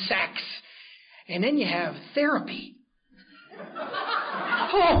have sex, and then you have therapy.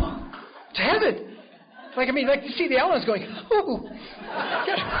 Oh, to heaven! Like you see the Al-Anons going, oh,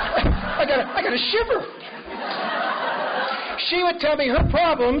 I got a shiver. She would tell me her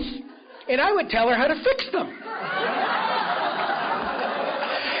problems, and I would tell her how to fix them.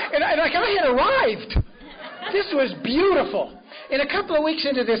 And I had arrived. This was beautiful. And a couple of weeks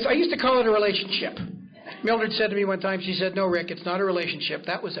into this, I used to call it a relationship. Mildred said to me one time, she said, "No, Rick, it's not a relationship.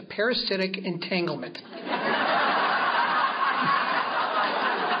 That was a parasitic entanglement."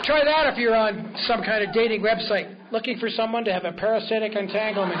 Try that if you're on some kind of dating website, looking for someone to have a parasitic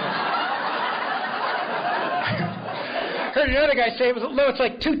entanglement with. Heard another guy say it's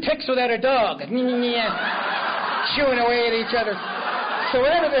like 2 ticks without a dog. Chewing away at each other. So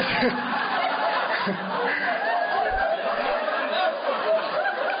whatever this...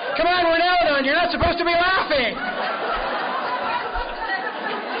 Come on, we're an Al-Anon. You're not supposed to be laughing.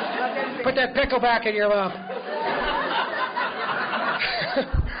 Put that pickle back in your mouth.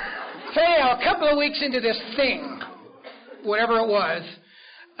 So anyhow, a couple of weeks into this thing, whatever it was,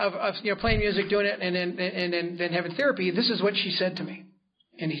 of playing music, doing it, and then having therapy, this is what she said to me.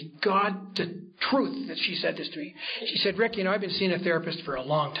 And God, the truth that she said this to me. She said, "Rick, I've been seeing a therapist for a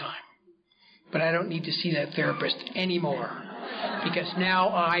long time, but I don't need to see that therapist anymore, because now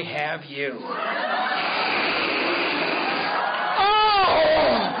I have you."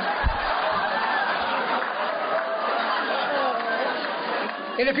 Oh!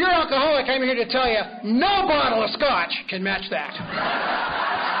 And if you're an alcoholic, I'm here to tell you, no bottle of scotch can match that.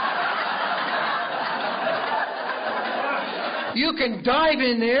 You can dive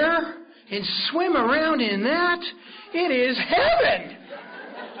in there and swim around in that. It is heaven.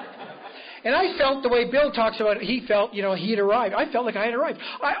 And I felt the way Bill talks about it, he felt, he had arrived. I felt like I had arrived.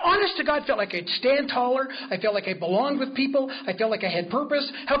 I, honest to God, felt like I'd stand taller. I felt like I belonged with people. I felt like I had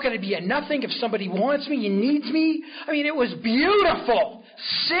purpose. How could I be a nothing if somebody wants me and needs me? It was beautiful.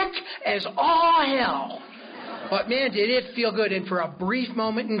 Sick as all hell. But man, did it feel good. And for a brief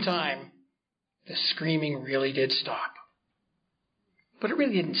moment in time, the screaming really did stop. But it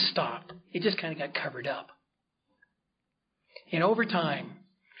really didn't stop. It just kind of got covered up. And over time,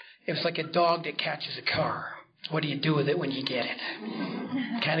 it was like a dog that catches a car. What do you do with it when you get it?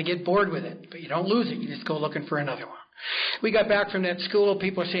 Kind of get bored with it, but you don't lose it. You just go looking for another one. We got back from that school.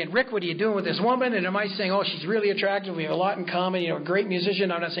 People are saying, "Rick, what are you doing with this woman?" And am I saying, "Oh, she's really attractive. We have a lot in common. A great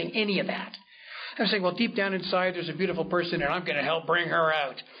musician." I'm not saying any of that. I'm saying, well, deep down inside, there's a beautiful person, and I'm going to help bring her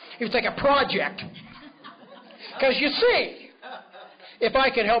out. It was like a project. Because you see, if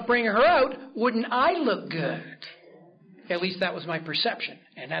I could help bring her out, wouldn't I look good? At least that was my perception,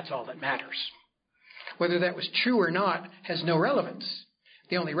 and that's all that matters. Whether that was true or not has no relevance.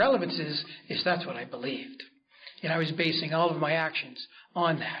 The only relevance is that's what I believed. And I was basing all of my actions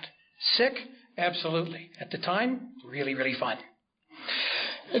on that. Sick? Absolutely. At the time, really, really fun.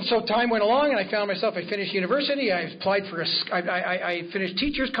 And so time went along, and I found myself, I finished university, I applied for I finished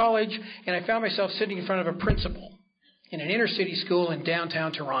teacher's college, and I found myself sitting in front of a principal in an inner city school in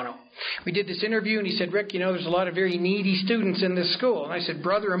downtown Toronto. We did this interview, and he said, "Rick, there's a lot of very needy students in this school." And I said,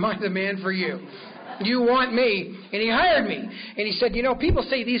 "Brother, am I the man for you? You want me?" And he hired me. And he said, "People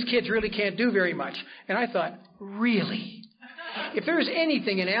say these kids really can't do very much." And I thought, really? If there's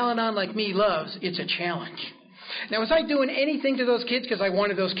anything an Al-Anon like me loves, it's a challenge. Now, was I doing anything to those kids because I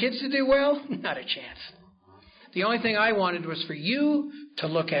wanted those kids to do well? Not a chance. The only thing I wanted was for you to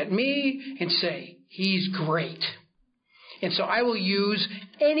look at me and say, "He's great." And so I will use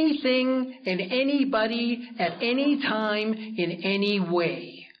anything and anybody at any time in any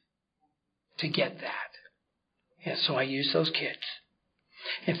way to get that. And so I used those kids.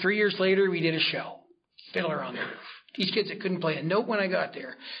 And 3 years later, we did a show, Fiddler on the Roof. These kids that couldn't play a note when I got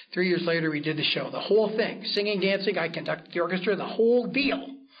there. 3 years later, we did the show. The whole thing. Singing, dancing, I conducted the orchestra, the whole deal.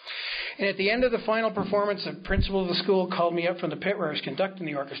 And at the end of the final performance, the principal of the school called me up from the pit where I was conducting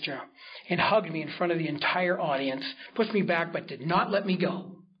the orchestra and hugged me in front of the entire audience, pushed me back but did not let me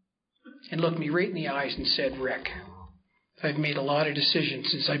go, and looked me right in the eyes and said, Rick, I've made a lot of decisions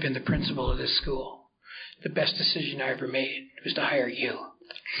since I've been the principal of this school. The best decision I ever made was to hire you.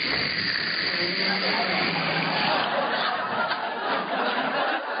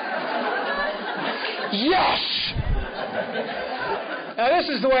 Yes! Now, this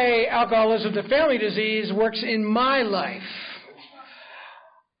is the way alcoholism to family disease works in my life.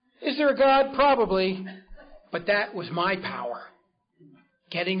 Is there a God? Probably. But that was my power.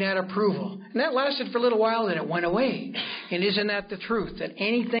 Getting that approval. And that lasted for a little while, then it went away. And isn't that the truth? That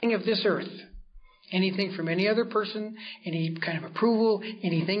anything of this earth, anything from any other person, any kind of approval,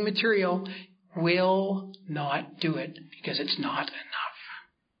 anything material, will not do it because it's not enough.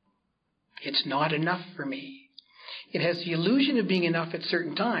 It's not enough for me. It has the illusion of being enough at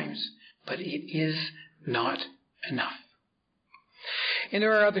certain times, but it is not enough. And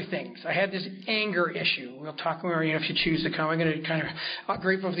there are other things. I had this anger issue. We'll talk more, if you choose to come. I'm going to I'm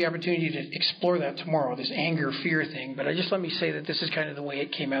grateful for the opportunity to explore that tomorrow, this anger, fear thing. But just let me say that this is kind of the way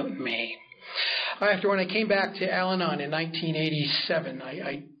it came out in May. After when I came back to Al-Anon in 1987,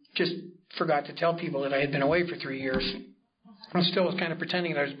 I just forgot to tell people that I had been away for 3 years. I still was kind of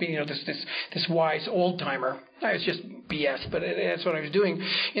pretending that I was being, this wise old-timer. I was just BS, but that's what I was doing.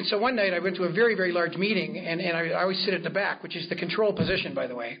 And so one night I went to a very, very large meeting, and I always sit at the back, which is the control position, by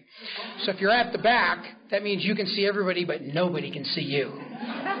the way. So if you're at the back, that means you can see everybody, but nobody can see you.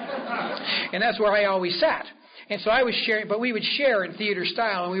 And that's where I always sat. And so I was sharing, but we would share in theater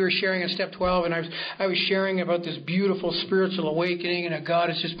style, and we were sharing in Step 12, and I was sharing about this beautiful spiritual awakening, and a God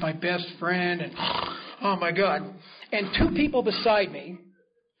is just my best friend, and oh my God. And two people beside me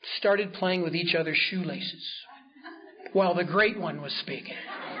started playing with each other's shoelaces while the great one was speaking.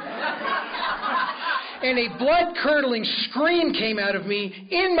 And a blood-curdling scream came out of me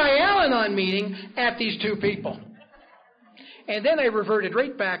in my Al-Anon meeting at these two people. And then I reverted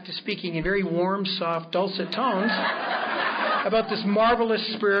right back to speaking in very warm, soft, dulcet tones about this marvelous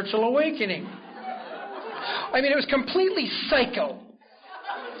spiritual awakening. I mean, it was completely psycho.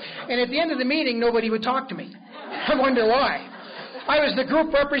 And at the end of the meeting, nobody would talk to me. I wonder why. I was the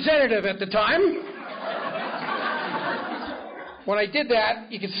group representative at the time. When I did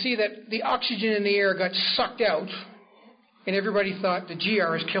that, you could see that the oxygen in the air got sucked out, and everybody thought the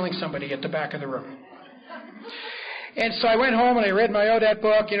GR is killing somebody at the back of the room. And so I went home and I read my Odette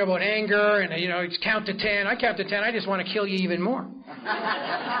book, about anger, and, it's count to 10. I count to 10. I just want to kill you even more.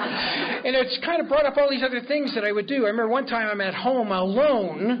 And it's kind of brought up all these other things that I would do. I remember one time I'm at home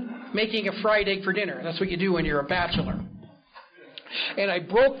alone making a fried egg for dinner. That's what you do when you're a bachelor. And I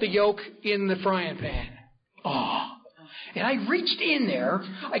broke the yolk in the frying pan. And I reached in there,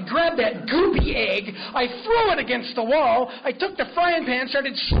 I grabbed that goopy egg, I threw it against the wall, I took the frying pan,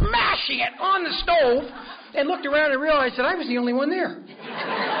 started smashing it on the stove, and looked around and realized that I was the only one there.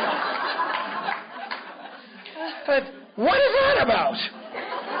 What is that about?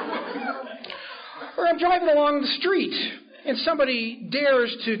 Or I'm driving along the street, and somebody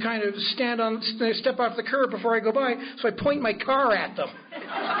dares to kind of step off the curb before I go by, so I point my car at them.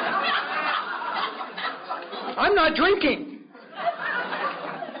 I'm not drinking.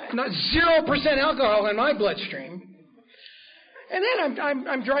 Not 0% alcohol in my bloodstream. And then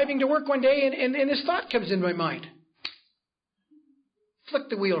I'm driving to work one day, and this thought comes into my mind. Flick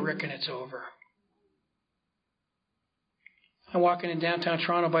the wheel, Rick, and it's over. I'm walking in downtown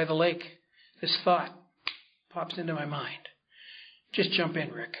Toronto by the lake. This thought pops into my mind. Just jump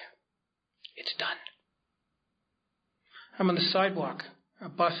in, Rick. It's done. I'm on the sidewalk. A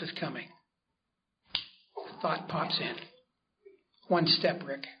bus is coming. The thought pops in. One step,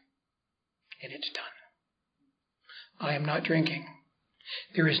 Rick, and it's done. I am not drinking.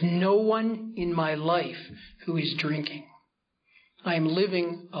 There is no one in my life who is drinking. I am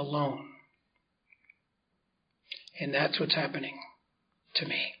living alone. And that's what's happening to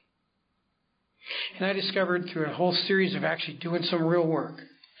me. And I discovered through a whole series of actually doing some real work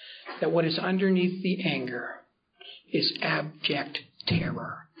that what is underneath the anger is abject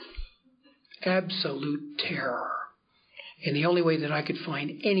terror. Absolute terror. And the only way that I could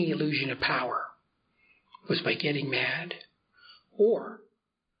find any illusion of power was by getting mad or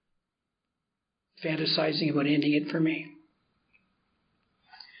fantasizing about ending it for me.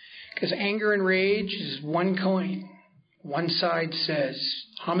 Because anger and rage is one coin. One side says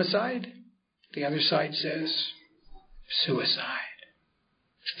homicide, the other side says suicide.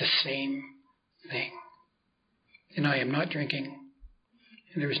 It's the same thing. and I am not drinking.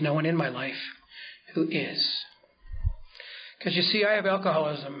 And there is no one in my life who is. Because you see, I have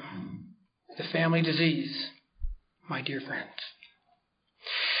alcoholism, the family disease, my dear friends.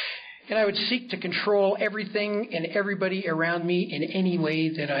 And I would seek to control everything and everybody around me in any way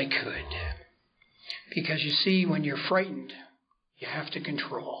that I could. Because you see, when you're frightened, you have to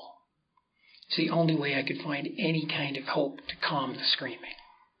control. It's the only way I could find any kind of hope to calm the screaming.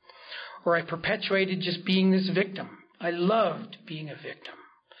 Or I perpetuated just being this victim. I loved being a victim.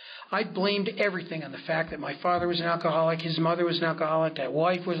 I blamed everything on the fact that my father was an alcoholic, his mother was an alcoholic, that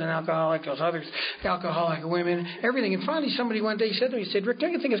wife was an alcoholic, those other alcoholic women, everything. And finally somebody one day said to me, he said, Rick,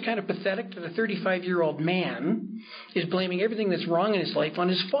 don't you think it's kind of pathetic that a 35-year-old man is blaming everything that's wrong in his life on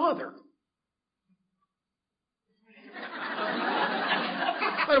his father?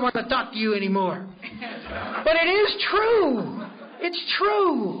 I don't want to talk to you anymore. But it is true. It's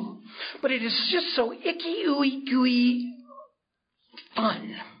true. But it is just so icky, ooey, gooey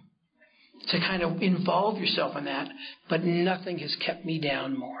fun to kind of involve yourself in that. But nothing has kept me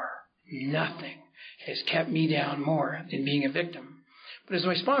down more. Nothing has kept me down more than being a victim. But as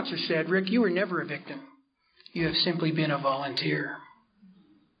my sponsor said, Rick, you were never a victim. You have simply been a volunteer.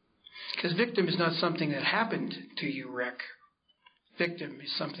 Because victim is not something that happened to you, Rick. Victim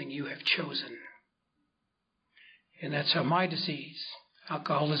is something you have chosen. And that's how my disease,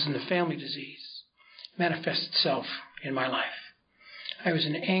 alcoholism, the family disease, manifests itself in my life. I was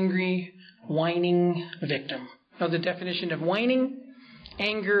an angry, whining victim. Know the definition of whining?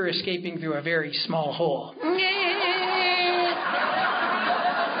 Anger escaping through a very small hole.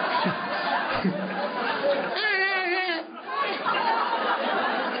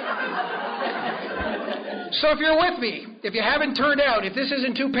 So if you're with me, if you haven't turned out, if this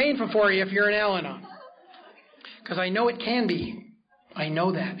isn't too painful for you, if you're an Al-Anon, because I know it can be. I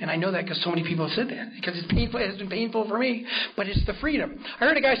know that. And I know that because so many people have said that. Because it's painful. It has been painful for me. But it's the freedom. I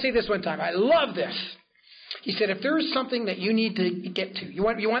heard a guy say this one time. I love this. He said, if there is something that you need to get to, you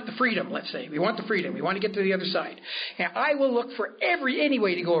want the freedom, let's say. We want the freedom. We want to get to the other side. And I will look for any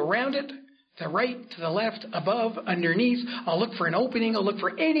way to go around it, to the right, to the left, above, underneath. I'll look for an opening. I'll look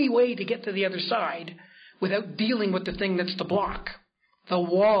for any way to get to the other side without dealing with the thing that's the block. The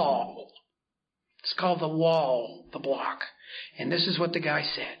wall. It's called the wall, the block. And this is what the guy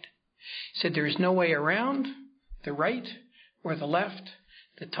said. He said, there is no way around the right or the left,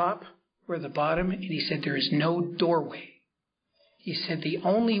 the top or the bottom. And he said, there is no doorway. He said, the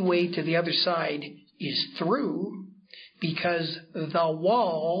only way to the other side is through, because the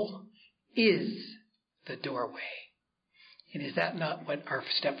wall is the doorway. And is that not what our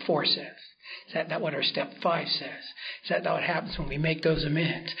step 4 says? Is that not what our step 5 says? Is that not what happens when we make those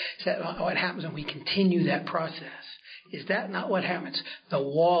amends? Is that not what happens when we continue that process? Is that not what happens? The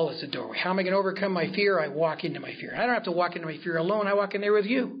wall is the doorway. How am I going to overcome my fear? I walk into my fear. I don't have to walk into my fear alone. I walk in there with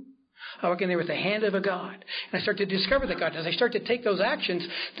you. I walk in there with the hand of a God. And I start to discover that God. As I start to take those actions,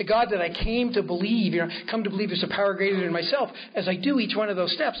 the God that I came to believe, come to believe there's a power greater than myself, as I do each one of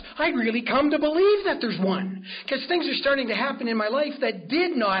those steps, I really come to believe that there's one. Because things are starting to happen in my life that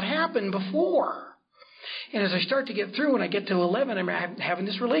did not happen before. And as I start to get through and I get to 11, I'm having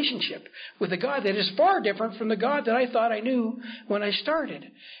this relationship with a God that is far different from the God that I thought I knew when I started.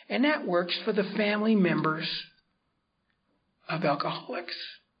 And that works for the family members of alcoholics.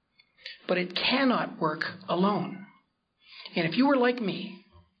 But it cannot work alone. And if you were like me,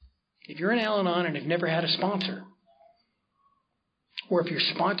 if you're an Al-Anon and have never had a sponsor, or if you're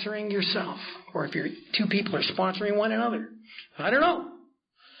sponsoring yourself, or if two people are sponsoring one another, I don't know.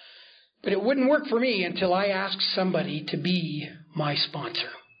 But it wouldn't work for me until I asked somebody to be my sponsor.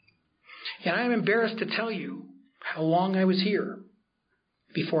 And I'm embarrassed to tell you how long I was here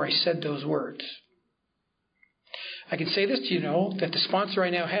before I said those words. I can say this to you, that the sponsor I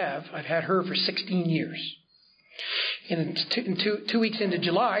now have, I've had her for 16 years. And two weeks into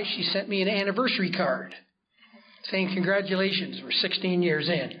July, she sent me an anniversary card saying, congratulations, we're 16 years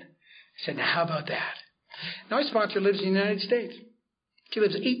in. I said, now how about that? Now my sponsor lives in the United States. She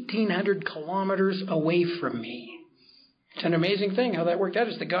lives 1,800 kilometers away from me. It's an amazing thing how that worked out.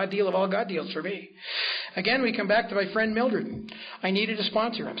 It's the God deal of all God deals for me. Again, we come back to my friend Mildred. I needed a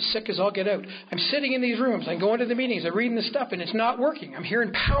sponsor. I'm sick as all get out. I'm sitting in these rooms. I'm going to the meetings. I'm reading the stuff, and it's not working. I'm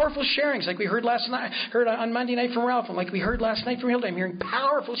hearing powerful sharings like we heard last night, heard on Monday night from Ralph, and like we heard last night from Hilda. I'm hearing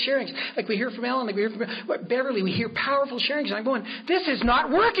powerful sharings like we hear from Ellen, like we hear from Beverly. We hear powerful sharings, and I'm going, this is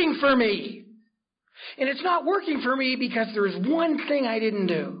not working for me. And it's not working for me because there is one thing I didn't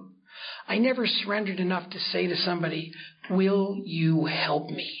do. I never surrendered enough to say to somebody, will you help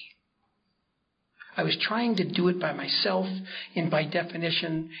me? I was trying to do it by myself, and by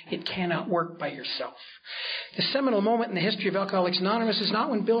definition, it cannot work by yourself. The seminal moment in the history of Alcoholics Anonymous is not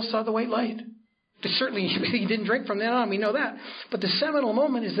when Bill saw the white light. Certainly, he didn't drink from then on, we know that. But the seminal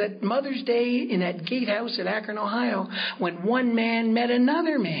moment is that Mother's Day in that gatehouse at Akron, Ohio, when one man met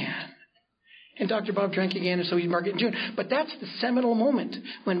another man. And Dr. Bob drank again, and so he'd mark it in June. But that's the seminal moment,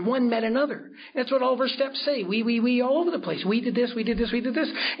 when one met another. That's what all of our steps say. We, all over the place. We did this, we did this, we did this.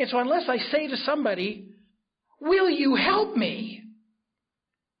 And so unless I say to somebody, will you help me?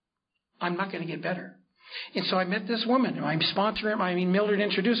 I'm not going to get better. And so I met this woman. I'm sponsoring. Mildred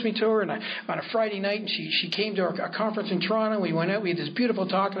introduced me to her, and on a Friday night, and she came to a conference in Toronto. We went out. We had this beautiful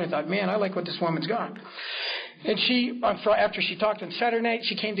talk, and I thought, man, I like what this woman's got. And after she talked on Saturday night,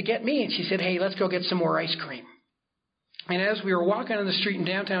 she came to get me, and she said, hey, let's go get some more ice cream. And as we were walking on the street in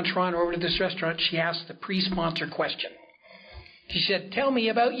downtown Toronto over to this restaurant, she asked the pre-sponsor question. She said, tell me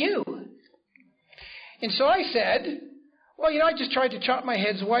about you. And so I said, well, I just tried to chop my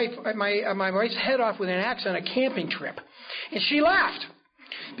wife's head off with an axe on a camping trip. And she laughed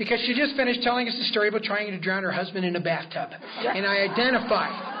because she just finished telling us the story about trying to drown her husband in a bathtub. And I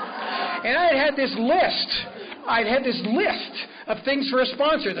identified. And I had this list of things for a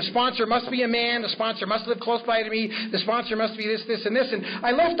sponsor. The sponsor must be a man. The sponsor must live close by to me. The sponsor must be this, this, and this. And I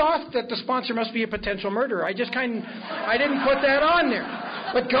left off that the sponsor must be a potential murderer. I didn't put that on there.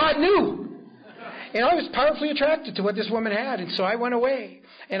 But God knew. And I was powerfully attracted to what this woman had. And so I went away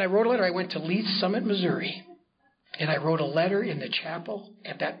and I wrote a letter. I went to Leith Summit, Missouri. And I wrote a letter in the chapel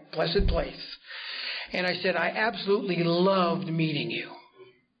at that blessed place. And I said, I absolutely loved meeting you.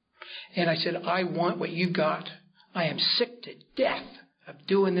 And I said, I want what you've got. I am sick to death of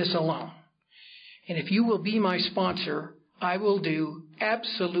doing this alone. And if you will be my sponsor, I will do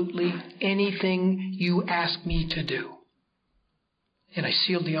absolutely anything you ask me to do. And I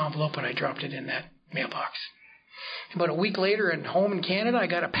sealed the envelope and I dropped it in that mailbox. About a week later, at home in Canada, I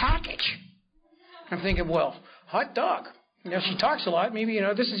got a package. I'm thinking, well, hot dog. She talks a lot. Maybe,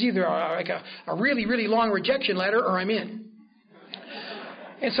 this is either a really, really long rejection letter or I'm in.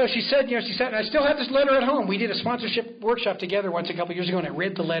 And so she said, and I still have this letter at home. We did a sponsorship workshop together once a couple of years ago, and I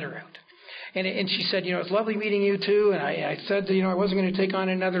read the letter out. And she said, it's lovely meeting you too. And I said, I wasn't going to take on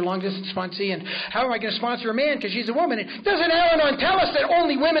another long-distance sponsee. And how am I going to sponsor a man? Because she's a woman. And doesn't Al-Anon tell us that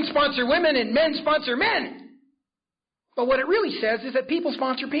only women sponsor women and men sponsor men? But what it really says is that people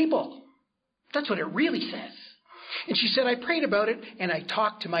sponsor people. That's what it really says. And she said, I prayed about it, and I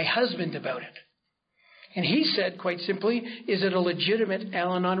talked to my husband about it. And he said, quite simply, is it a legitimate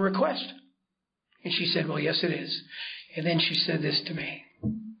Al-Anon request? And she said, well, yes, it is. And then she said this to me.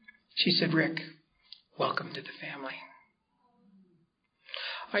 She said, Rick, welcome to the family.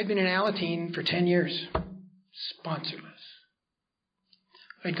 I'd been in Alateen for 10 years, sponsorless.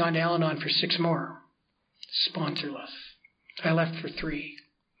 I'd gone to Al-Anon for 6 more, sponsorless. I left for 3.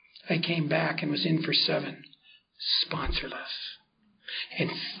 I came back and was in for 7, sponsorless. And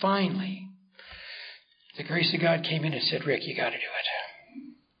finally, the grace of God came in and said, Rick, you got to do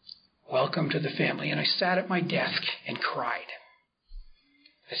it. Welcome to the family. And I sat at my desk and cried.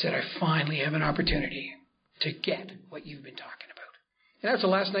 I said, I finally have an opportunity to get what you've been talking about. And that's the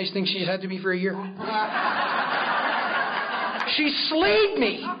last nice thing she's had to me for a year. She slayed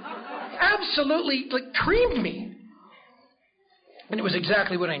me. Absolutely, creamed me. And it was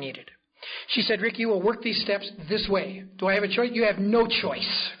exactly what I needed. She said, Rick, you will work these steps this way. Do I have a choice? You have no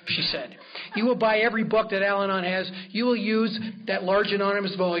choice, she said. You will buy every book that Al-Anon has. You will use that large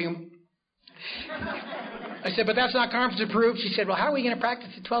anonymous volume. I said, but that's not conference approved. She said, well, how are we going to practice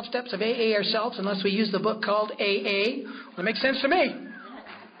the 12 steps of AA ourselves unless we use the book called AA? Well, it makes sense to me.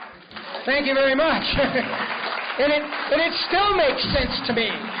 Thank you very much. and it still makes sense to me.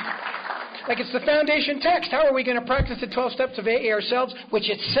 Like it's the foundation text. How are we going to practice the 12 steps of AA ourselves, which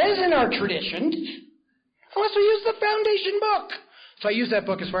it says in our traditions, unless we use the foundation book? So I used that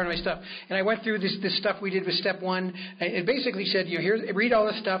book as part of my stuff. And I went through this stuff we did with step 1. It basically said, read all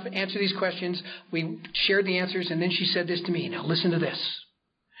this stuff, answer these questions. We shared the answers, and then she said this to me. Now listen to this.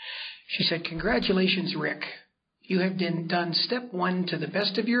 She said, congratulations, Rick. You have done step 1 to the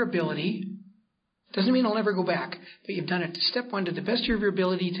best of your ability. Doesn't mean I'll never go back, but you've done it step 1 to the best of your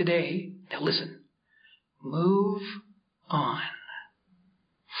ability today. Now listen. Move on.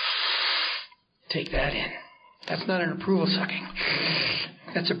 Take that in. That's not an approval sucking.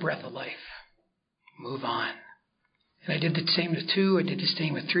 That's a breath of life. Move on. And I did the same with 2. I did the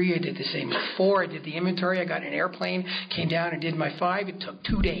same with 3. I did the same with 4. I did the inventory. I got in an airplane, came down and did my 5. It took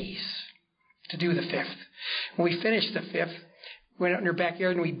 2 days to do the 5th. When we finished the 5th, we went out in her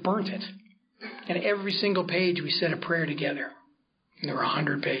backyard and we burnt it. And every single page we said a prayer together. And there were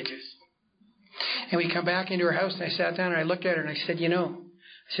 100 pages. And we come back into her house, and I sat down and I looked at her and I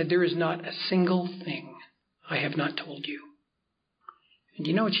said, there is not a single thing I have not told you. And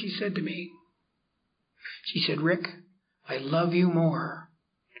you know what she said to me? She said, Rick, I love you more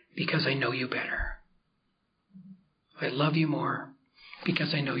because I know you better. I love you more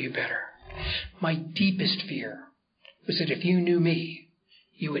because I know you better. My deepest fear was that if you knew me,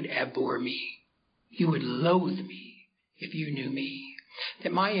 you would abhor me. You would loathe me if you knew me.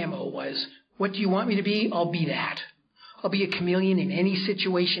 That my MO was, what do you want me to be? I'll be that. I'll be a chameleon in any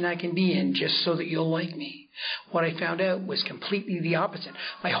situation I can be in just so that you'll like me. What I found out was completely the opposite.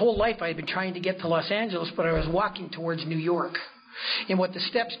 My whole life I had been trying to get to Los Angeles, but I was walking towards New York. And what the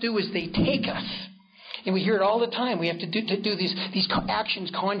steps do is they take us. And we hear it all the time. We have to do these actions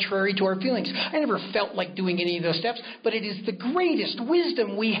contrary to our feelings. I never felt like doing any of those steps, but it is the greatest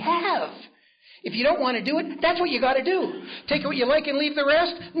wisdom we have. If you don't want to do it, that's what you got to do. Take what you like and leave the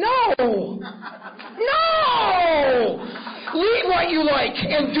rest? No! No! Leave what you like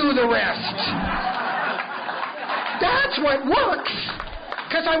and do the rest. That's what works.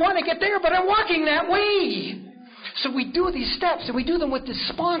 Because I want to get there, but I'm walking that way. So we do these steps, and we do them with the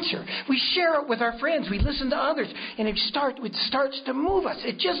sponsor. We share it with our friends. We listen to others, and it starts to move us.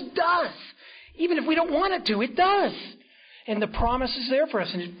 It just does. Even if we don't want it to, it does. And the promise is there for us,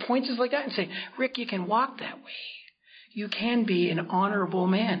 and it points us like that and say, Rick, you can walk that way. You can be an honorable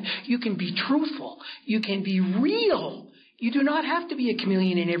man. You can be truthful. You can be real. You do not have to be a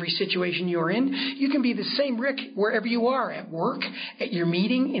chameleon in every situation you're in. You can be the same Rick wherever you are, at work, at your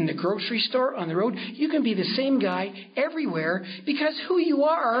meeting, in the grocery store, on the road. You can be the same guy everywhere because who you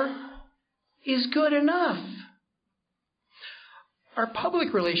are is good enough. Our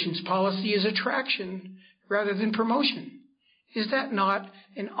public relations policy is attraction rather than promotion. Is that not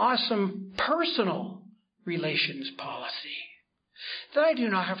an awesome personal relations policy? That I do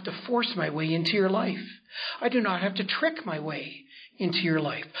not have to force my way into your life. I do not have to trick my way into your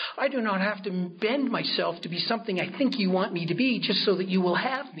life. I do not have to bend myself to be something I think you want me to be just so that you will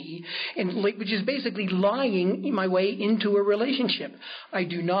have me, which is basically lying my way into a relationship. I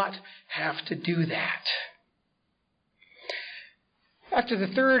do not have to do that. After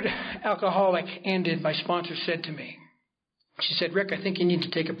the third alcoholic ended, my sponsor said to me, she said, Rick, I think you need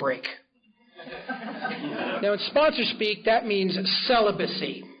to take a break. Now, in sponsor speak, that means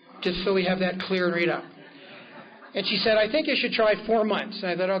celibacy, just so we have that clear and read up. And she said, I think you should try 4 months.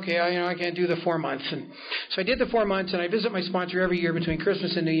 And I thought, okay, I can't do the 4 months. And so I did the 4 months, and I visit my sponsor every year between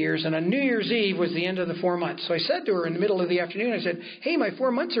Christmas and New Year's. And on New Year's Eve was the end of the 4 months. So I said to her in the middle of the afternoon, I said, hey, my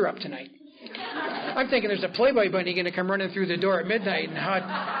 4 months are up tonight. I'm thinking there's a Playboy bunny going to come running through the door at midnight,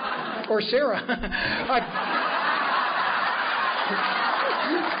 and or Sarah.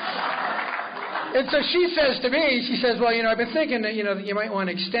 And so she says to me, she says, well, I've been thinking that, that you might want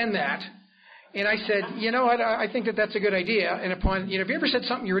to extend that. And I said, you know what, I think that's a good idea. And upon, have you ever said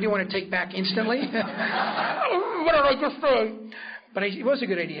something you really want to take back instantly? What did I just say? But it was a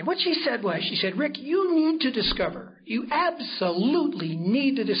good idea. And what she said was, she said, Rick, you absolutely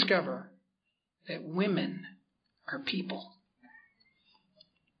need to discover that women are people,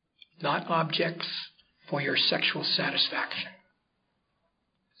 not objects for your sexual satisfaction.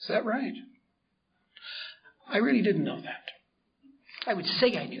 Is that right? I really didn't know that. I would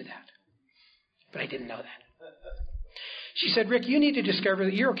say I knew that, but I didn't know that. She said, Rick, you need to discover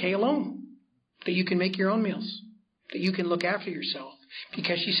that you're okay alone, that you can make your own meals, that you can look after yourself.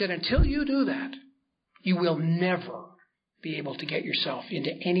 Because she said, until you do that, you will never be able to get yourself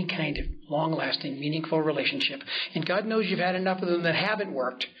into any kind of long-lasting, meaningful relationship. And God knows you've had enough of them that haven't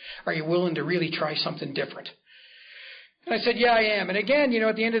worked. Are you willing to really try something different? And I said, yeah, I am. And again,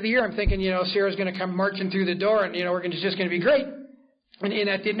 at the end of the year, I'm thinking, Sarah's going to come marching through the door and, it's just going to be great. And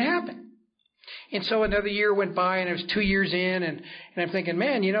that didn't happen. And so another year went by, and it was 2 years in, and I'm thinking,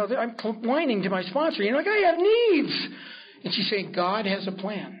 man, I'm whining to my sponsor. I have needs. And she's saying, God has a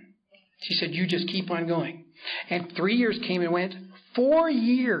plan. She said, you just keep on going. And 3 years came and went. 4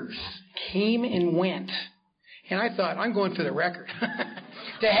 years came and went. And I thought, I'm going for the record.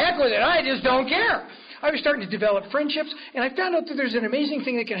 To heck with it. I just don't care. I was starting to develop friendships, and I found out that there's an amazing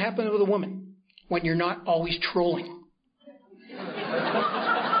thing that can happen with a woman when you're not always trolling.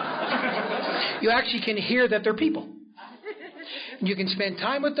 You actually can hear that they're people. And you can spend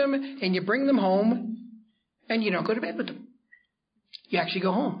time with them, and you bring them home, and you don't go to bed with them. You actually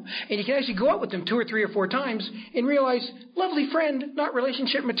go home. And you can actually go out with them 2 or 3 or 4 times and realize, lovely friend, not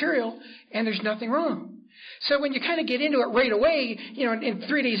relationship material, and there's nothing wrong. So when you kind of get into it right away, and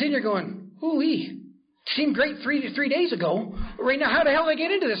 3 days in, you're going, ooh-wee. Seemed great 3 days ago. Right now, how the hell did I get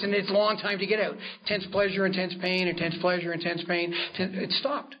into this? And it's a long time to get out. Intense pleasure, intense pain, intense pleasure, intense pain. It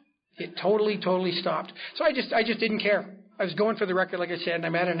stopped. It totally stopped. So I just didn't care. I was going for the record, like I said, and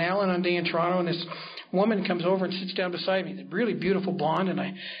I'm at an Al-Anon day in Toronto, and this woman comes over and sits down beside me, a really beautiful blonde, and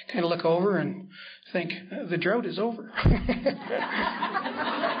I kind of look over and think, the drought is over.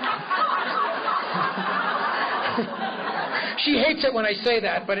 She hates it when I say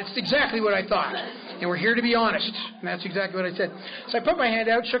that, but it's exactly what I thought. And we're here to be honest. And that's exactly what I said. So I put my hand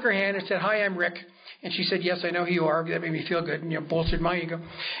out, shook her hand, and said, "Hi, I'm Rick." And she said, "Yes, I know who you are." That made me feel good and bolstered my ego.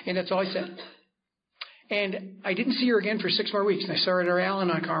 And that's all I said. And I didn't see her again for 6 more weeks. And I saw her at our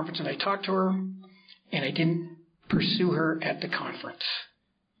Al-Anon conference, and I talked to her, and I didn't pursue her at the conference.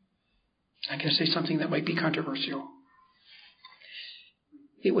 I'm going to say something that might be controversial.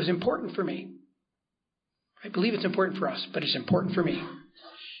 It was important for me. I believe it's important for us, but it's important for me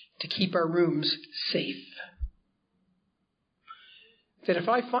to keep our rooms safe. That if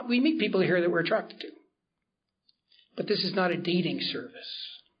we meet people here that we're attracted to, but this is not a dating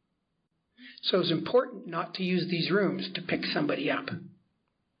service. So it's important not to use these rooms to pick somebody up.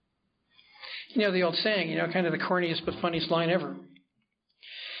 You know the old saying, kind of the corniest but funniest line ever.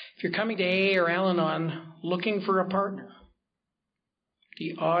 If you're coming to AA or Al-Anon looking for a partner,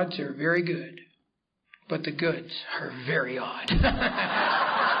 the odds are very good, but the goods are very odd.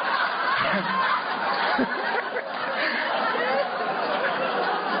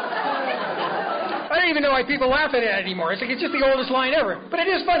 I don't even know why people laugh at it anymore. It's just the oldest line ever. But it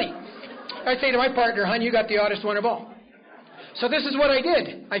is funny. I say to my partner, "Hon, you got the oddest one of all." So this is what I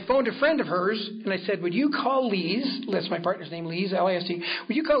did. I phoned a friend of hers, and I said, "Would you call Lise?" That's my partner's name, Lise, L-I-S-E.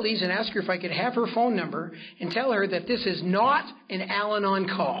 "Would you call Lise and ask her if I could have her phone number and tell her that this is not an Al-Anon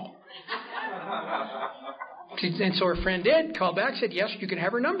call?" And so her friend did, called back, said, "Yes, you can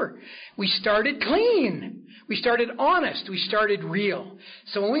have her number." We started clean. We started honest. We started real.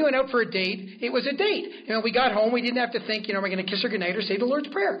 So when we went out for a date, it was a date. When we got home, we didn't have to think, am I going to kiss her goodnight or say the Lord's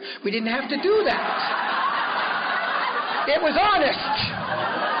Prayer? We didn't have to do that. It was honest.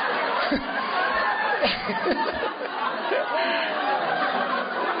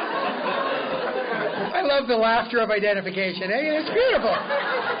 I love the laughter of identification. It's beautiful.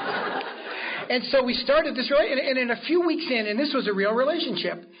 And so we started this, and in a few weeks in, and this was a real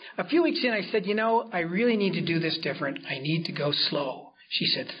relationship, a few weeks in I said, I really need to do this different. I need to go slow. She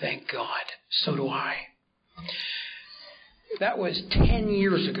said, "Thank God. So do I." That was 10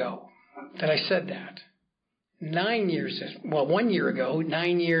 years ago that I said that. 1 year ago,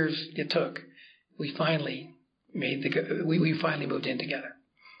 9 years it took, we finally we finally moved in together.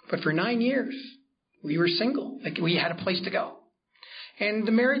 But for 9 years, we were single. Like we had a place to go. And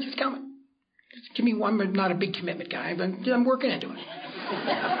the marriage is coming. Give me one. I'm not a big commitment guy, but I'm working into it.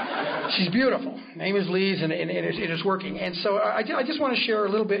 She's beautiful. Her name is Lise, and it is working. And so I just want to share a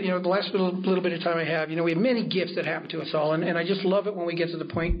little bit, the last little bit of time I have. We have many gifts that happen to us all, and I just love it when we get to the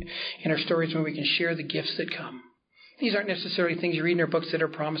point in our stories when we can share the gifts that come. These aren't necessarily things you read in our books that are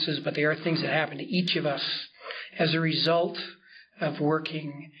promises, but they are things that happen to each of us as a result of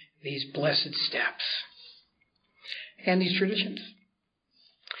working these blessed steps and these traditions.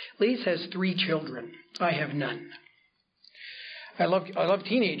 Lise has 3 children. I have none. I love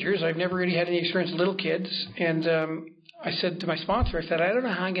teenagers. I've never really had any experience with little kids. And I said to my sponsor, I don't know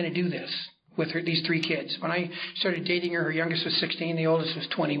how I'm going to do this with these 3 kids. When I started dating her, her youngest was 16, the oldest was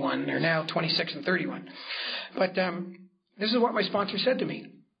 21. They're now 26 and 31. But this is what my sponsor said to me.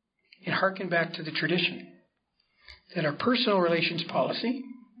 And harken back to the tradition that our personal relations policy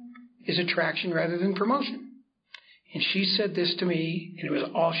is attraction rather than promotion. And she said this to me, and it was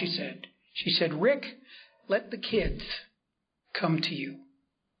all she said. She said, "Rick, let the kids come to you.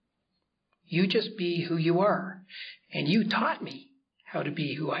 You just be who you are. And you taught me how to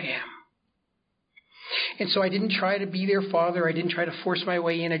be who I am." And so I didn't try to be their father. I didn't try to force my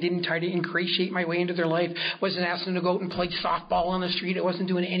way in. I didn't try to ingratiate my way into their life. I wasn't asking them to go out and play softball on the street. I wasn't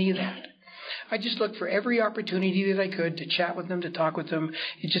doing any of that. I just looked for every opportunity that I could to chat with them, to talk with them.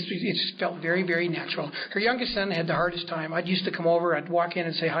 It just felt very, very natural. Her youngest son had the hardest time. I'd used to come over. I'd walk in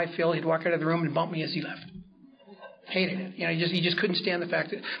and say, "Hi, Phil." He'd walk out of the room and bump me as he left. Hated it. He just couldn't stand the fact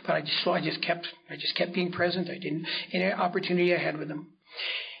that. But I just kept being present. I didn't any opportunity I had with them.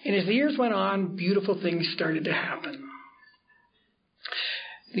 And as the years went on, beautiful things started to happen.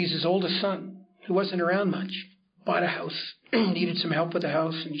 Lisa's oldest son, who wasn't around much, bought a house, needed some help with the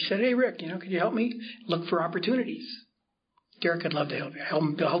house, and he said, "Hey, Rick, could you help me look for opportunities?" Derek would love to help you.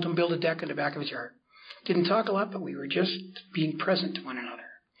 Helped him build a deck in the back of his yard. Didn't talk a lot, but we were just being present to one another.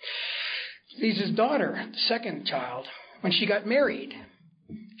 Lisa's daughter, the second child, when she got married,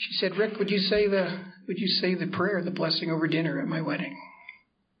 she said, "Rick, would you say the prayer, the blessing over dinner at my wedding?"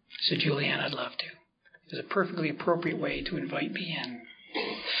 I said, "Julianne, I'd love to." It was a perfectly appropriate way to invite me in.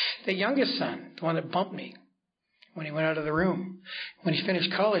 The youngest son, the one that bumped me when he went out of the room, when he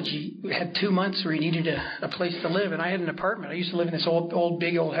finished college, he had 2 months where he needed a place to live, and I had an apartment. I used to live in this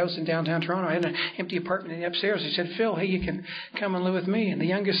big old house in downtown Toronto. I had an empty apartment in the upstairs. He said, Phil, hey, you can come and live with me. And the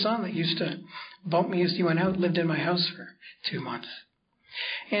youngest son that used to bump me as he went out lived in my house for 2 months.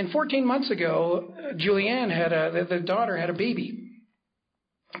 And 14 months ago, Julianne the daughter had a baby.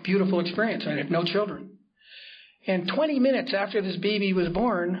 Beautiful experience. I had no children. And 20 minutes after this baby was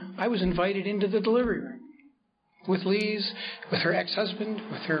born, I was invited into the delivery room with Lise, with her ex-husband,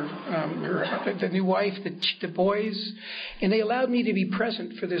 with the new wife, the boys, and they allowed me to be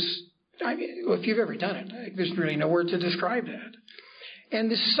present for this. I mean, if you've ever done it, there's really no word to describe that. And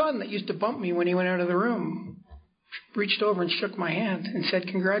this son that used to bump me when he went out of the room reached over and shook my hand and said,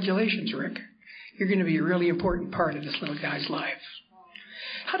 "Congratulations, Rick. You're going to be a really important part of this little guy's life."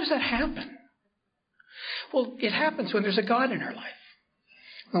 How does that happen? Well, it happens when there's a God in our life,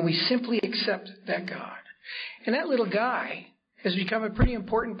 when we simply accept that God. And that little guy has become a pretty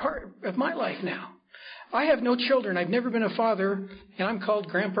important part of my life now. I have no children. I've never been a father, and I'm called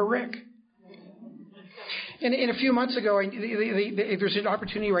Grandpa Rick. And a few months ago, there was an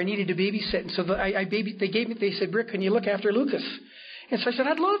opportunity where I needed to babysit, and so they said, "Rick, can you look after Lucas?" And so I said,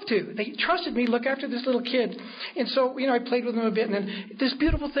 "I'd love to." They trusted me to look after this little kid. And so, I played with him a bit, and then this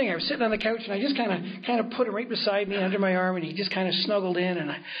beautiful thing, I was sitting on the couch, and I just kind of put him right beside me under my arm, and he just kind of snuggled in,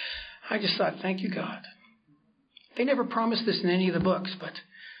 and I just thought, thank you, God. They never promised this in any of the books, but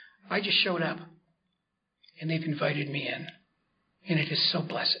I just showed up, and they've invited me in, and it is so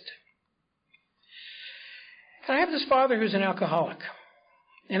blessed. And I have this father who's an alcoholic,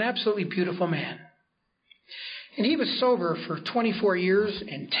 an absolutely beautiful man. And he was sober for 24 years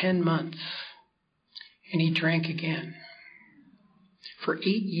and 10 months, and he drank again. For 8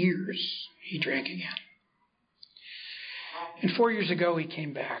 years, he drank again. And 4 years ago, he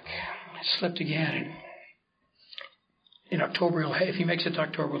came back, slipped again, and in October, if he makes it to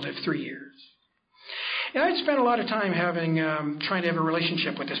October, he'll live 3 years. And I'd spent a lot of time trying to have a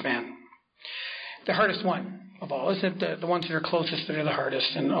relationship with this man. The hardest one of all, isn't it? The ones that are closest that are the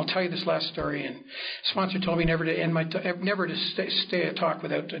hardest. And I'll tell you this last story. And the sponsor told me never to stay a talk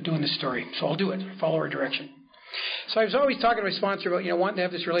without doing this story. So I'll do it. Follow her direction. So I was always talking to my sponsor about, wanting to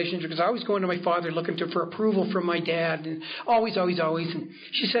have this relationship, because I was going to my father looking for approval from my dad, and always. And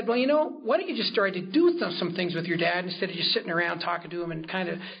she said, "Well, why don't you just try to do some things with your dad instead of just sitting around talking to him and kind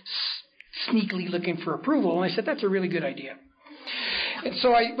of sneakily looking for approval?" And I said, "That's a really good idea." And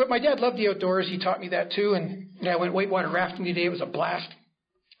so but my dad loved the outdoors. He taught me that too. And I went whitewater rafting today. It was a blast.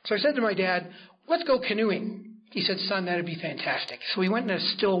 So I said to my dad, "Let's go canoeing." He said, "Son, that'd be fantastic." So we went on a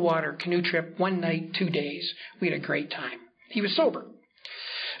still water canoe trip, 1 night, 2 days. We had a great time. He was sober.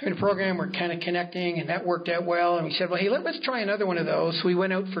 In the program, we're kind of connecting, and that worked out well. And we said, "Well, hey, let's try another one of those." So we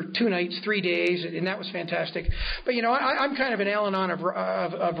went out for 2 nights, 3 days, and that was fantastic. But, I'm kind of an Al-Anon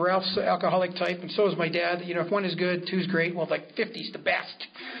of Ralph's alcoholic type, and so is my dad. If 1 is good, 2 is great. Well, 50 is the best.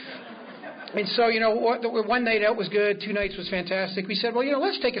 And so, 1 night out was good, 2 nights was fantastic. We said, "Well,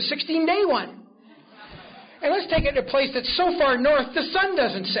 let's take a 16-day one. And let's take it to a place that's so far north the sun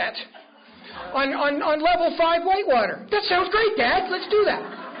doesn't set. On level 5 whitewater." "That sounds great, Dad. Let's do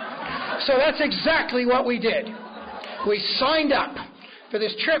that." So that's exactly what we did. We signed up for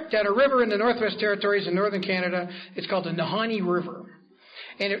this trip down a river in the Northwest Territories in northern Canada. It's called the Nahanni River.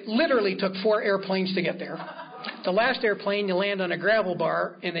 And it literally took 4 airplanes to get there. The last airplane, you land on a gravel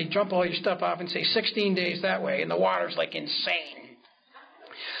bar, and they dump all your stuff off and say 16 days that way, and the water's like insane.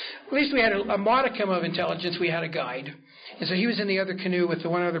 At least we had a modicum of intelligence. We had a guide. And so he was in the other canoe with the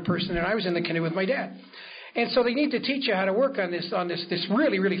one other person, and I was in the canoe with my dad. And so they need to teach you how to work on this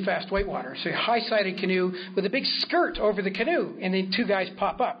really, really fast whitewater. So a high-sided canoe with a big skirt over the canoe, and then 2 guys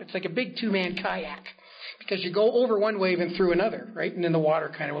pop up. It's like a big 2-man kayak, because you go over one wave and through another, right? And then the water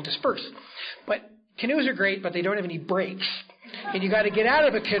kind of will disperse. But canoes are great, but they don't have any brakes. And you got to get out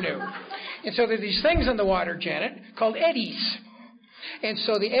of a canoe. And so there are these things in the water, Janet, called eddies. And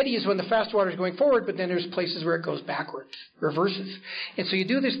so the eddy is when the fast water is going forward, but then there's places where it goes backwards, reverses. And so you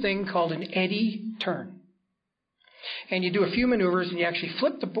do this thing called an eddy turn. And you do a few maneuvers, and you actually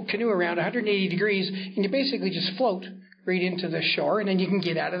flip the canoe around 180 degrees, and you basically just float right into the shore, and then you can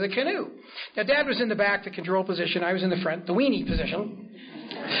get out of the canoe. Now, Dad was in the back, the control position. I was in the front, the weenie position.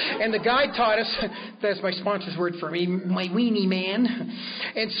 And the guide taught us, that's my sponsor's word for me, my weenie man.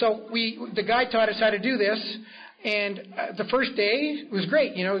 And so the guide taught us how to do this. And the first day was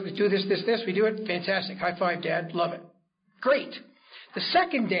great. Do this, we do it. Fantastic. High five, Dad. Love it. Great. The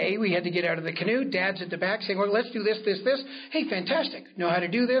second day, we had to get out of the canoe. Dad's at the back saying, "Well, let's do this. Hey, fantastic. Know how to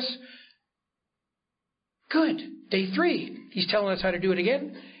do this?" Good. Day 3, he's telling us how to do it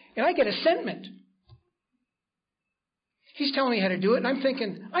again. And I get a sentiment. He's telling me how to do it, and I'm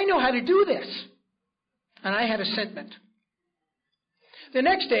thinking, I know how to do this. And I had a sentiment. The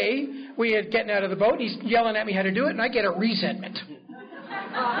next day, we had getting out of the boat, and he's yelling at me how to do it, and I get a resentment.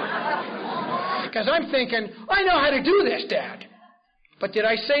 Because I'm thinking, I know how to do this, Dad. But did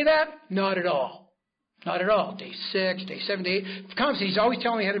I say that? Not at all. Not at all. Day 6, day 7, day 8. Constantly, he's always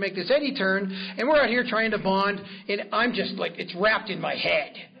telling me how to make this eddy turn, and we're out here trying to bond, and I'm just like, it's wrapped in my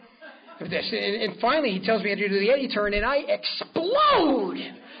head. And finally, he tells me how to do the eddy turn, and I explode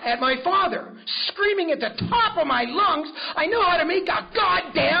at my father, screaming at the top of my lungs, I know how to make a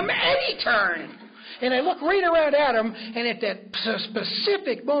goddamn eddy turn. And I look right around at him, and at that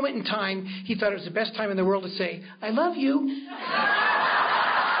specific moment in time, he thought it was the best time in the world to say, I love you.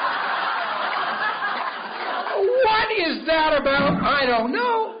 What is that about? I don't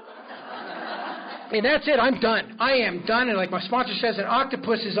know. And that's it. I'm done. I am done. And like my sponsor says, an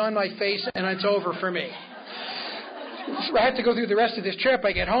octopus is on my face, and it's over for me. So I have to go through the rest of this trip.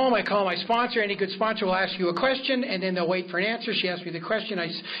 I get home. I call my sponsor. Any good sponsor will ask you a question, and then they'll wait for an answer. She asked me the question,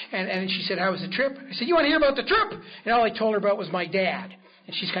 and she said, how was the trip? I said, you want to hear about the trip? And all I told her about was my dad.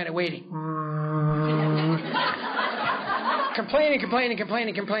 And she's kind of waiting.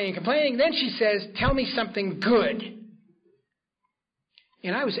 Complaining. Then she says, tell me something good.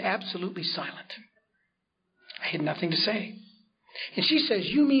 And I was absolutely silent. I had nothing to say. And she says,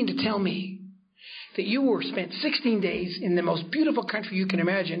 you mean to tell me that you were spent 16 days in the most beautiful country you can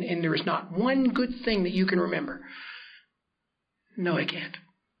imagine, and there is not one good thing that you can remember? No, I can't.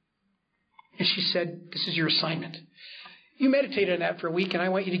 And she said, this is your assignment. You meditate on that for a week, and I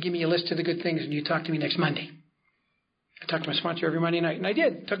want you to give me a list of the good things, and you talk to me next Monday. I talk to my sponsor every Monday night, and I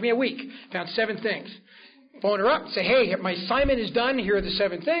did. It took me a week. Found 7 things. Phone her up, say, hey, my assignment is done. Here are the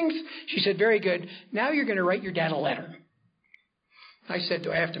 7 things. She said, very good. Now you're going to write your dad a letter. I said,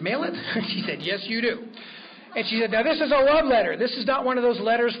 do I have to mail it? She said, yes, you do. And she said, now this is a love letter. This is not one of those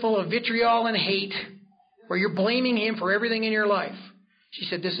letters full of vitriol and hate where you're blaming him for everything in your life. She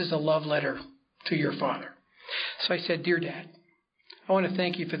said, this is a love letter to your father. So I said, dear Dad, I want to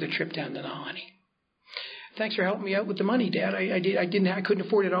thank you for the trip down to Nahani. Thanks for helping me out with the money, Dad. I couldn't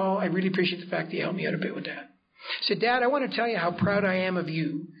afford it all. I really appreciate the fact that you helped me out a bit with that. I said, Dad, I want to tell you how proud I am of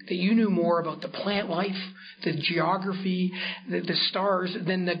you, that you knew more about the plant life, the geography, the stars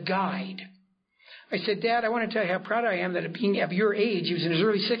than the guide. I said, Dad, I want to tell you how proud I am that at being of your age, he was in his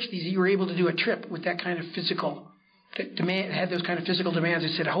early 60s, you were able to do a trip with that kind of physical demand, had those kind of physical demands.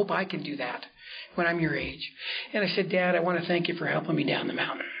 I said, I hope I can do that when I'm your age. And I said, Dad, I want to thank you for helping me down the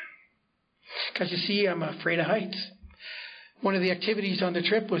mountain. Because you see, I'm afraid of heights. One of the activities on the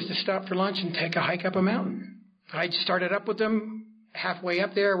trip was to stop for lunch and take a hike up a mountain. I started up with them. Halfway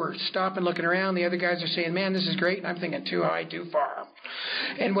up there, we're stopping, looking around. The other guys are saying, man, this is great. And I'm thinking, too high, too far.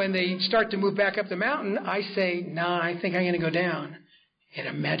 And when they start to move back up the mountain, I say, nah, I think I'm going to go down. And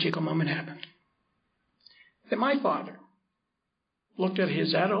a magical moment happened. That my father looked at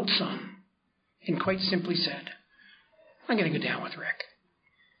his adult son and quite simply said, I'm going to go down with Rick.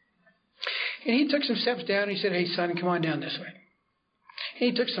 And he took some steps down and he said, hey, son, come on down this way.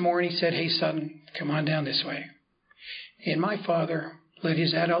 And he took some more and he said, hey, son, come on down this way. And my father led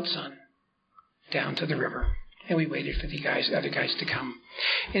his adult son down to the river. And we waited for the other guys to come.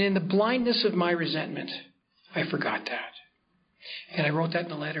 And in the blindness of my resentment, I forgot that. And I wrote that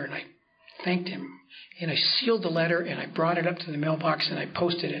in a letter and I thanked him. And I sealed the letter and I brought it up to the mailbox and I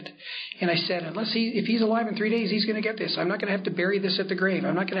posted it. And I said, if he's alive in 3 days, he's going to get this. I'm not going to have to bury this at the grave.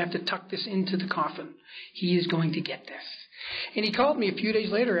 I'm not going to have to tuck this into the coffin. He is going to get this. And he called me a few days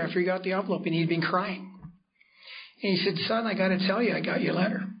later after he got the envelope and he'd been crying. And he said, son, I got to tell you, I got your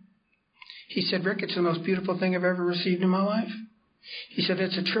letter. He said, Rick, it's the most beautiful thing I've ever received in my life. He said,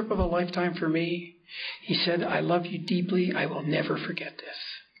 it's a trip of a lifetime for me. He said, I love you deeply. I will never forget this.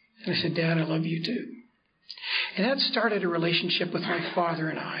 And I said, Dad, I love you too. And that started a relationship with my father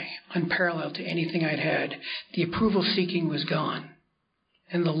and I, unparalleled to anything I'd had. The approval seeking was gone,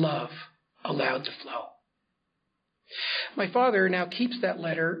 and the love allowed to flow. My father now keeps that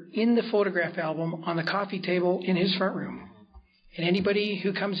letter in the photograph album on the coffee table in his front room. And anybody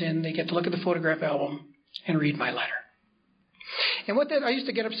who comes in, they get to look at the photograph album and read my letter. And I used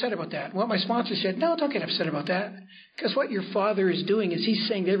to get upset about that. What my sponsor said, no, don't get upset about that. Because what your father is doing is he's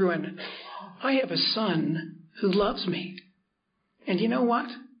saying to everyone, I have a son who loves me. And you know what?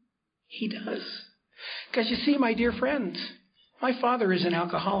 He does. Because you see, my dear friends, my father is an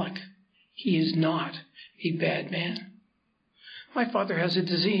alcoholic. He is not a bad man. My father has a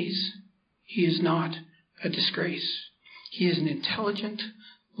disease. He is not a disgrace. He is an intelligent,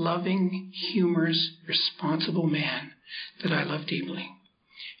 loving, humorous, responsible man that I love deeply.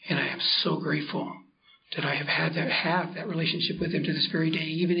 And I am so grateful that I have that relationship with him to this very day,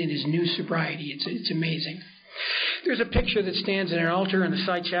 even in his new sobriety. It's amazing. There's a picture that stands in an altar in the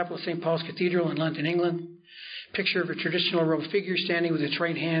side chapel of St. Paul's Cathedral in London, England. Picture of a traditional robed figure standing with its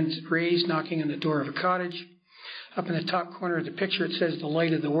right hand raised, knocking on the door of a cottage. Up in the top corner of the picture, it says, "The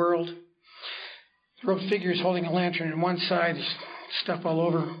light of the world." The robed figure is holding a lantern on one side. There's stuff all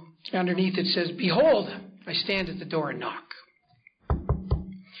over. Underneath it says, "Behold, I stand at the door and knock.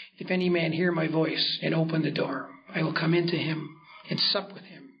 If any man hear my voice and open the door, I will come into him and sup with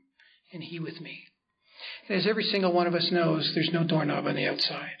him, and he with me." And as every single one of us knows, there's no doorknob on the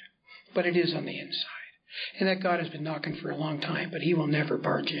outside, but it is on the inside. And that God has been knocking for a long time, but he will never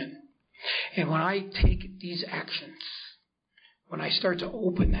barge in. And when I take these actions, when I start to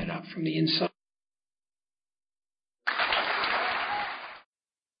open that up from the inside,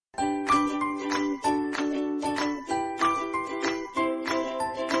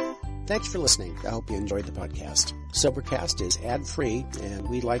 Thanks for listening. I hope you enjoyed the podcast. Sobercast is ad-free, and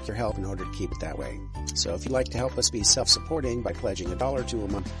we'd like your help in order to keep it that way. So if you'd like to help us be self-supporting by pledging $1 or $2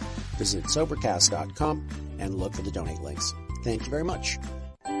 a month, visit Sobercast.com and look for the donate links. Thank you very much.